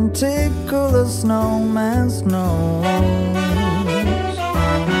outside and tickle the snowman's nose.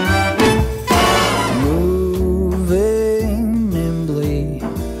 Moving nimbly,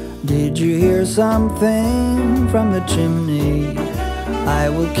 did you hear something from the chimney? I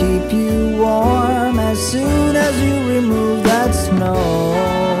will keep you warm as soon as you remove that snow.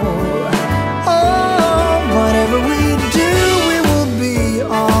 Oh, whatever we do, we will be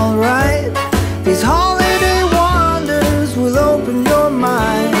alright. These holiday wonders will open your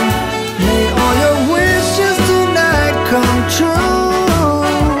mind.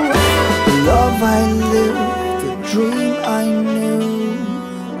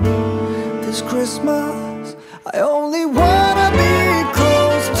 Christmas. I only wanna be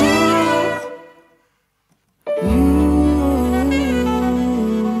close to you.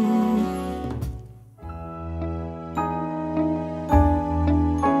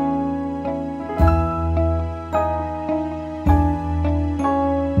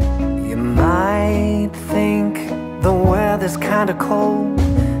 You might think the weather's kinda cold,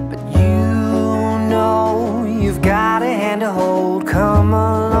 but you know you've got a hand to hold. Come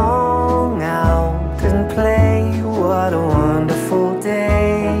along out and play. What a wonderful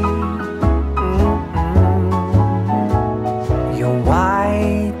day. Your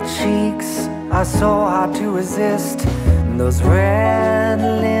white cheeks are so hard to resist. Those red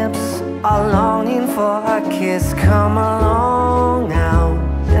lips are longing for a kiss. Come along out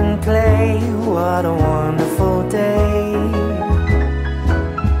and play. What a wonderful day.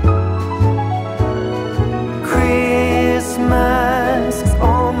 Christmas is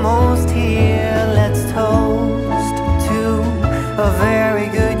almost here. Let's toast to a very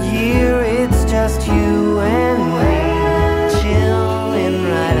good year. It's just you and me, chilling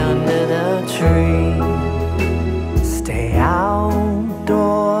right under the tree. Stay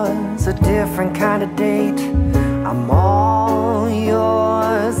outdoors, a different kind of date. I'm all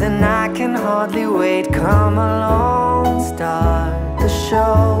yours and I can hardly wait. Come along, start the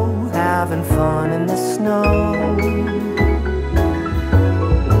show, having fun in the snow.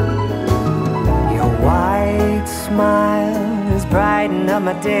 Your white smile is brightening up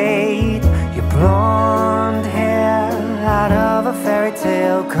my date. Your blonde hair out of a fairy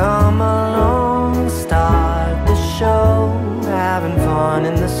tale. Come along, start the show, having fun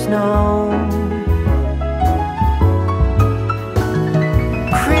in the snow.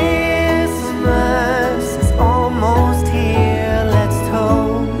 Christmas is almost here. Let's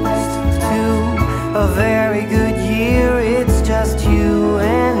toast to a very good year. It's just you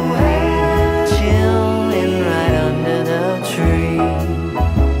and me, chilling right under the tree.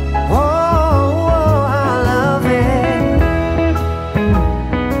 Whoa, I love it.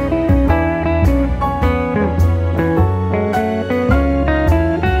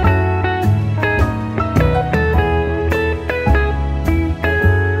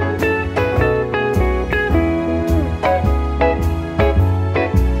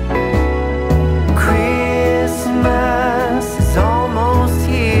 Christmas is almost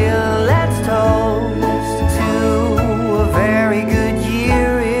here. Let's toast to a very good year.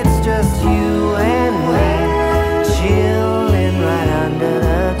 It's just you and me, chilling right under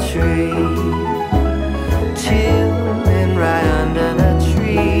the tree. Chilling right under the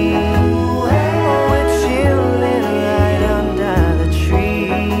tree. We're chilling right under the tree.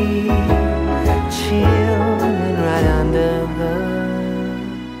 Chilling right under the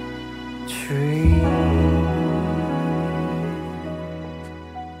tree.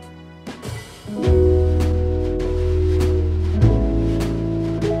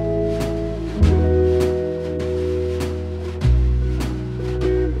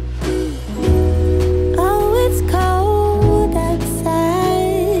 Oh, it's cold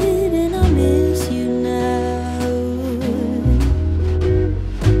outside and I miss you now.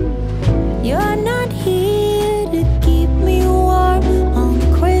 You're not here to keep me warm on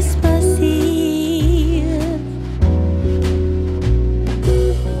Christmas Eve.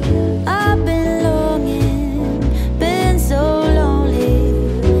 I've been longing, been so lonely,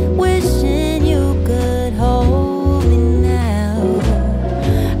 wishing you could hold me now.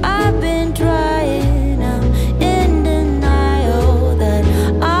 I've been trying, I'm in denial that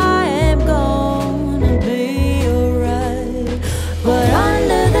I am gonna be alright. But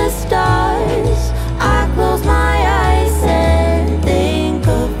under the stars, I close my eyes and think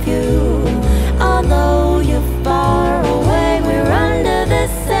of you. Although you're far away, we're under the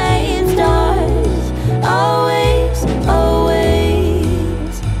same stars. Always,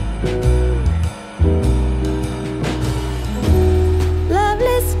 always.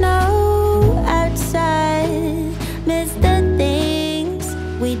 Lovely snow outside, miss the things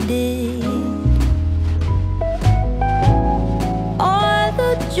we did. All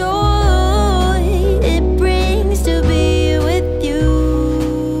the joy it brings to be with you.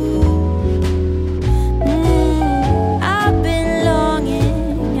 I've been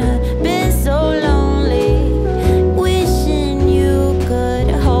longing, I've been so lonely, wishing you could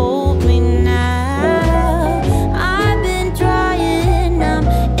hold me now. I've been trying, I'm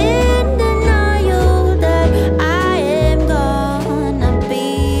in denial that I am gonna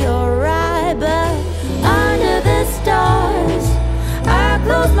be alright.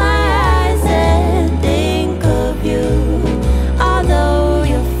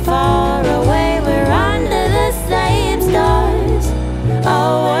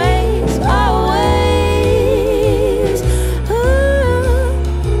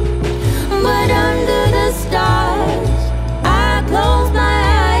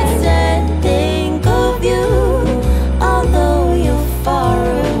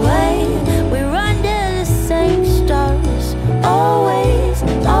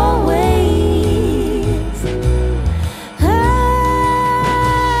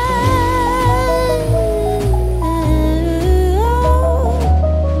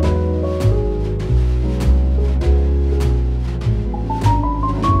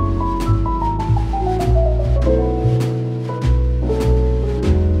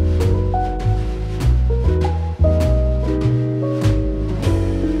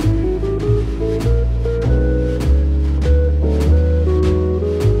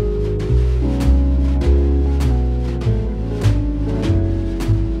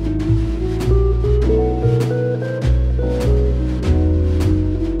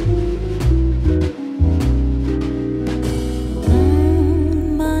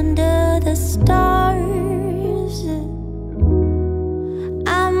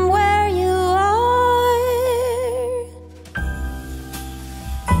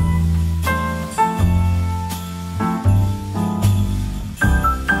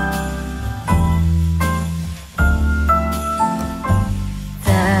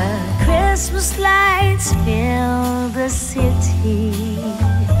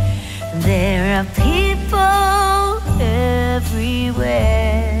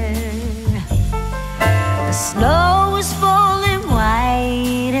 everywhere. The snow is falling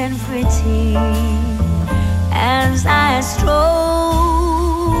white and pretty as I stroll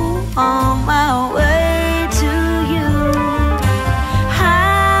on my way to you.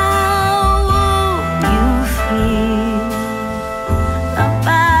 How would you feel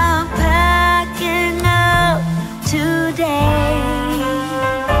about packing up today?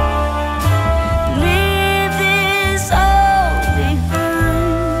 Leave this all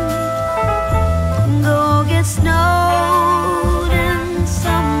behind, go get snowed in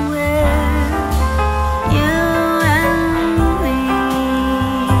somewhere, you and me.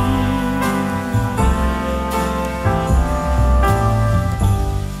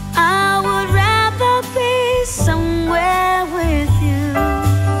 I would rather be somewhere with you,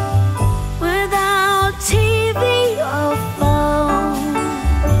 without TV or phone.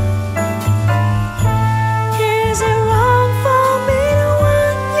 Is it wrong for me to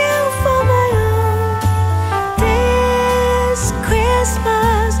want you for my own? This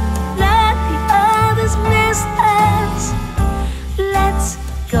Christmas, let the others miss us. Let's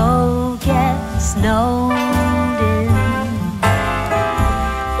go get snowed in.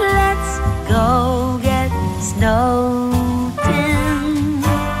 Let's go get snowed in.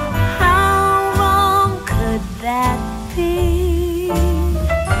 How wrong could that be?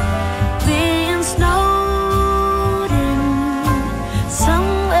 Being snowed in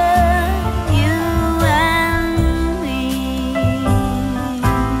somewhere, you and me.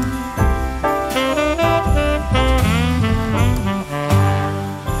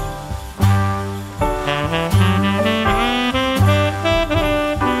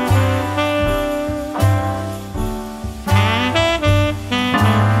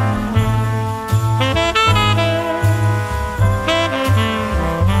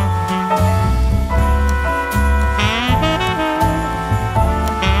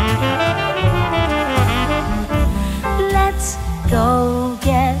 Let's go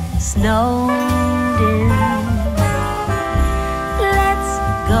get snowed in. Let's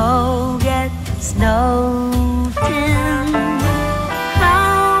go get snowed in.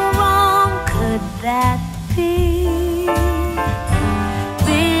 How wrong could that be?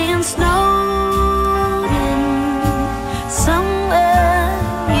 Being snowed in somewhere,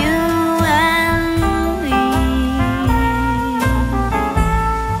 you and me.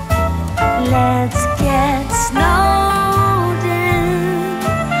 Let's get snowed in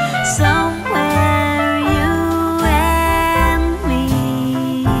somewhere, you and me.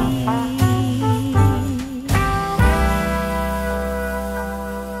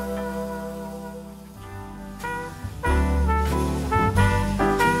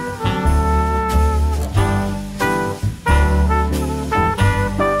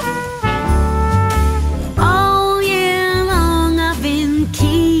 All year long I've been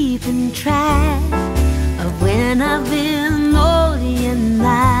keeping track of when I've been naughty and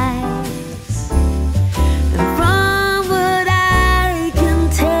nice. And from what I can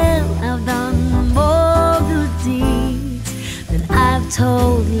tell, I've done more good deeds than I've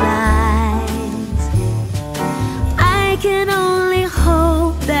told lies. I can only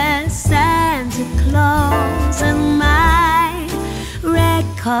hope that Santa Claus and my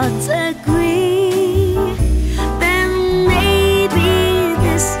records agree. Then maybe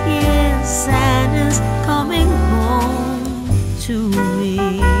this year Santa's coming home to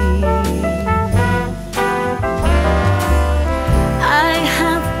me. I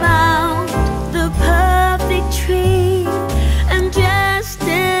have found the perfect tree and dressed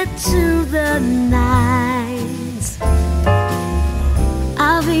it to the nines.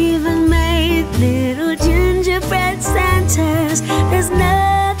 I've even made little gingerbread Santas. There's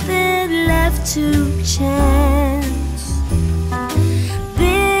nothing left to chance.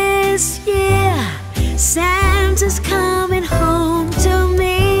 This year, Santa's coming home to me.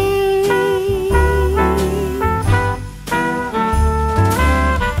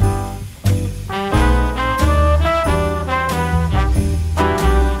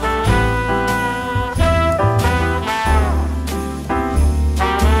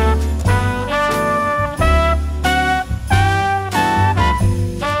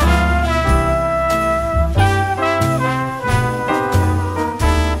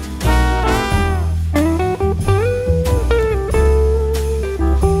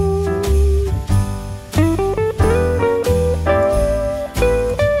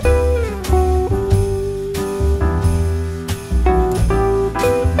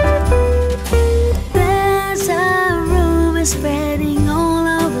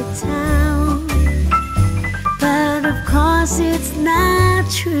 course it's not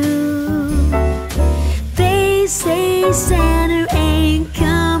true. They say Santa ain't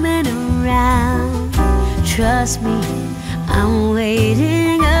coming around. Trust me, I'm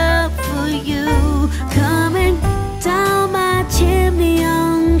waiting up for you. Coming down my chimney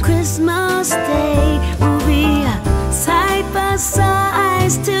on Christmas Day. We'll be side by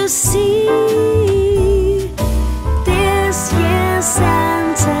side to see. This year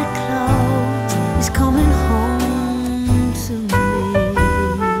Santa Claus is coming home to me.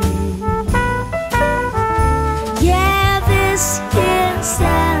 Yeah, this year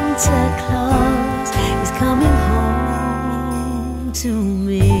Santa Claus is coming home to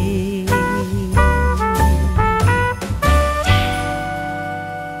me.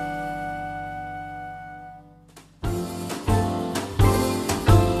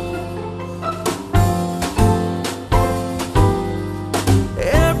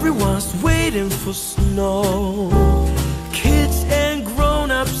 Everyone's waiting for snow, kids and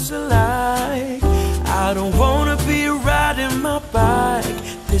grown-ups alike. I don't wanna be riding my bike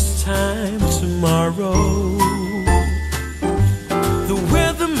this time tomorrow. The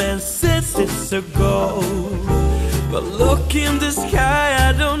weatherman says it's a go, but look in the sky,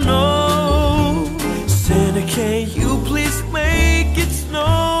 I don't know. Santa, can you please make it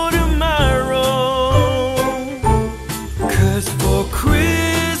snow tomorrow? 'Cause for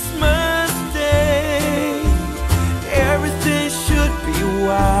Christmas Day, everything should be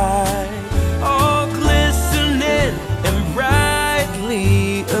white, all glistening and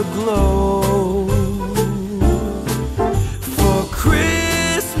brightly aglow. For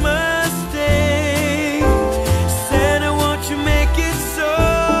Christmas Day, Santa, won't you make it so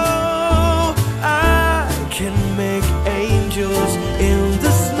I can make angels in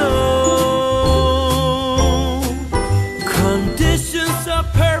the snow? Conditions are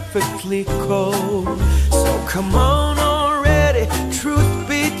perfectly cold, so come on already. Truth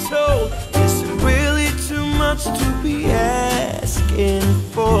be told, it's really too much to be asking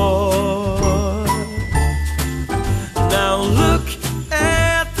for. Now look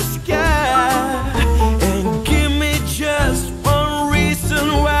at the sky and give me just one reason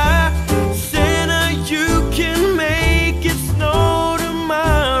why, Santa, you can make it snow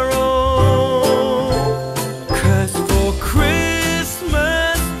tomorrow. 'Cause for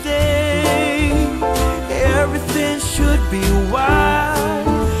Christmas Day, everything should be white,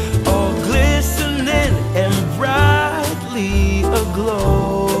 all glistening and brightly aglow.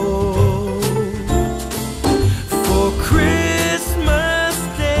 For Christmas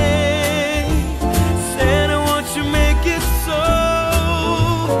Day, Santa, won't you make it so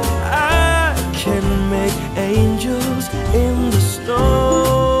I can make angels in the snow?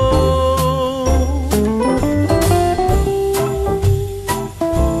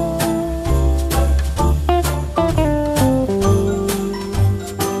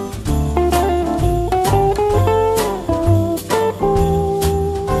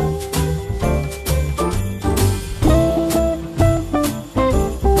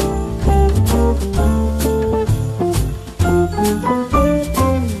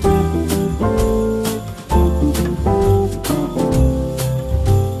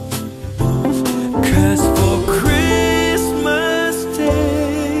 Cause for Christmas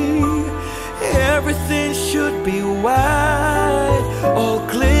Day, everything should be white, all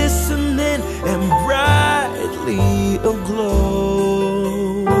glistening and brightly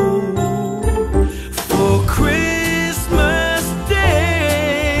aglow. For Christmas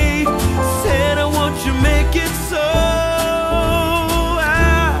Day, Santa, won't you make it so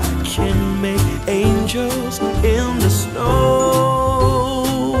I can make angels in the snow?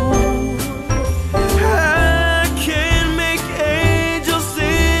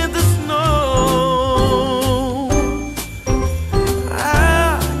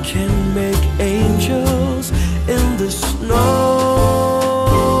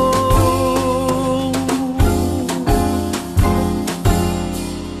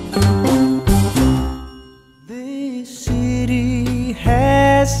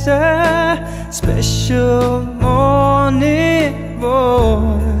 Special morning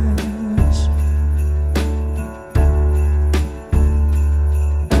voice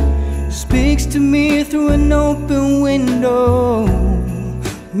speaks to me through an open window,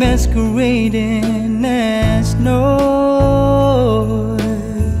 masquerading as noise.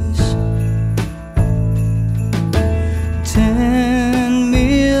 10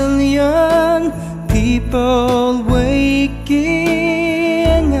 million people waking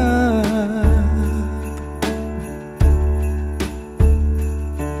up,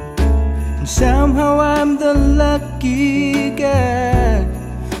 and somehow I'm the lucky guy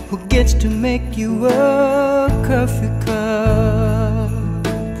who gets to make you a coffee cup.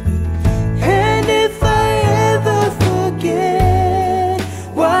 And if I ever fall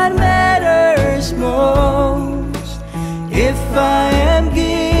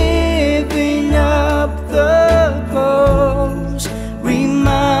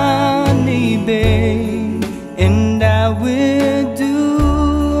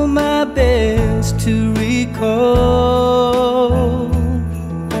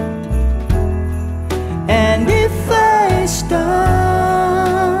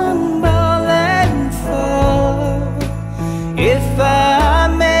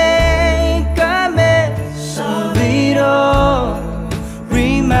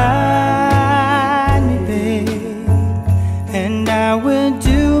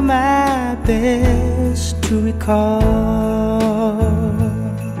best to recall.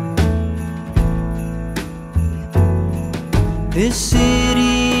 This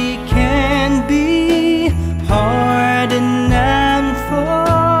city can be hard and unforgiving.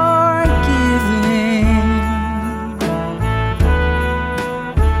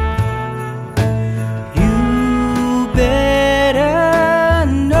 You better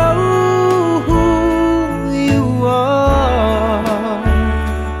know who you are.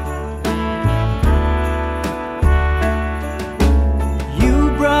 You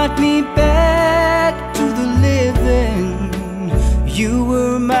brought me back to the living. You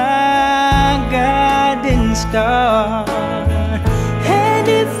were my guiding star. And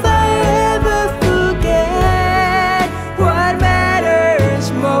if I ever forget what matters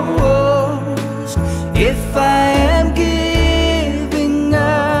most, if I am giving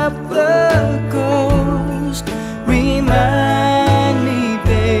up the ghost, remind me,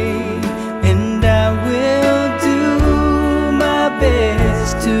 babe, and I will do my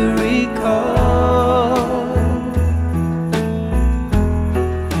best to recall.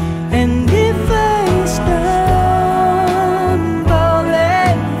 And if I stumble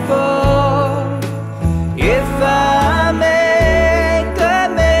and fall, if I make a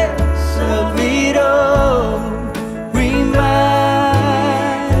mess of it all, remind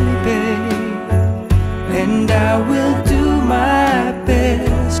me, babe, and I will do my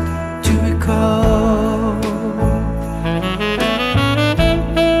best to recall.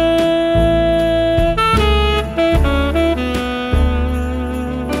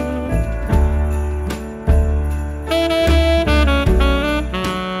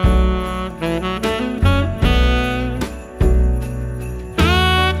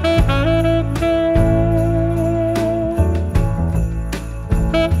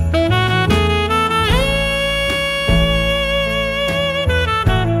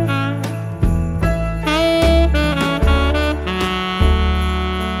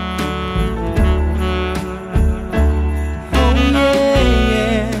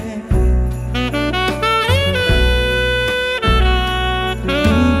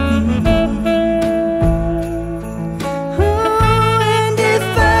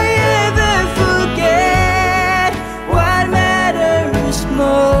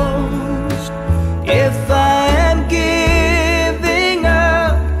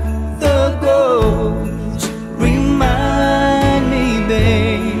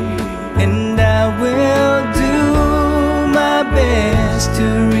 To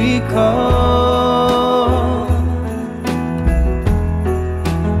recall.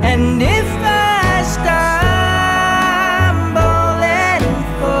 And if I stumble and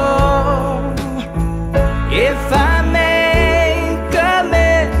fall, if I make a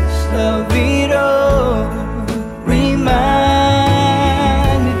mess of it all, remind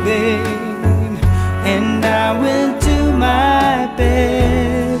me, babe, and I will do my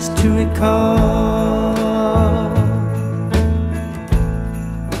best to recall.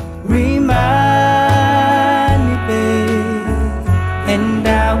 Remind me, babe, and I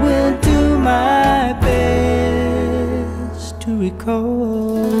will do my best to recall.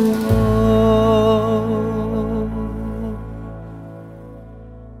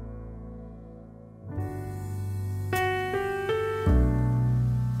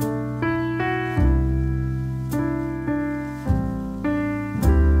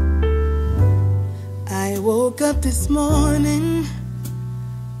 I woke up this morning,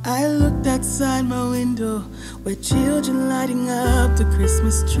 I looked outside my window where children lighting up the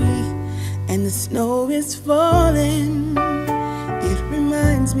Christmas tree, and the snow is falling. It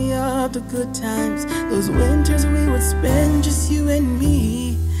reminds me of the good times, those winters we would spend just you and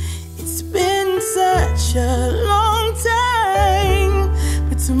me. It's been such a long time,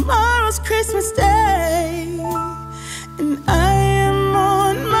 but tomorrow's Christmas Day, and I am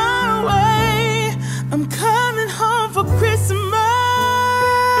on my way. I'm coming home for Christmas.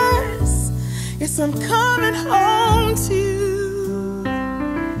 Yes, I'm coming home to you.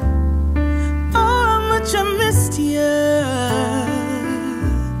 Oh, how much I missed you.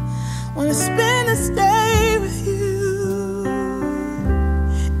 Wanna spend this day with you.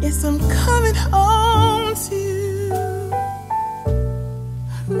 Yes, I'm coming home to you.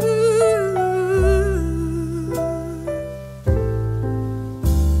 Ooh.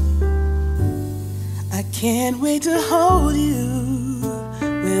 I can't wait to hold you.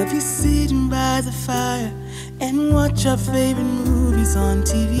 We'll be sitting by the fire and watch our favorite movies on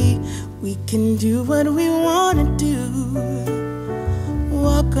TV. We can do what we wanna do.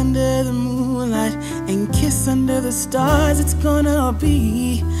 Walk under the moonlight and kiss under the stars. It's gonna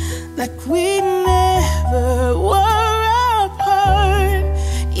be like we never were apart.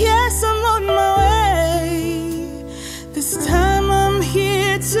 Yes, I'm on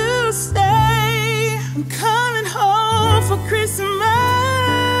Christmas.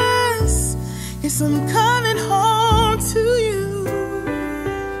 Yes, I'm coming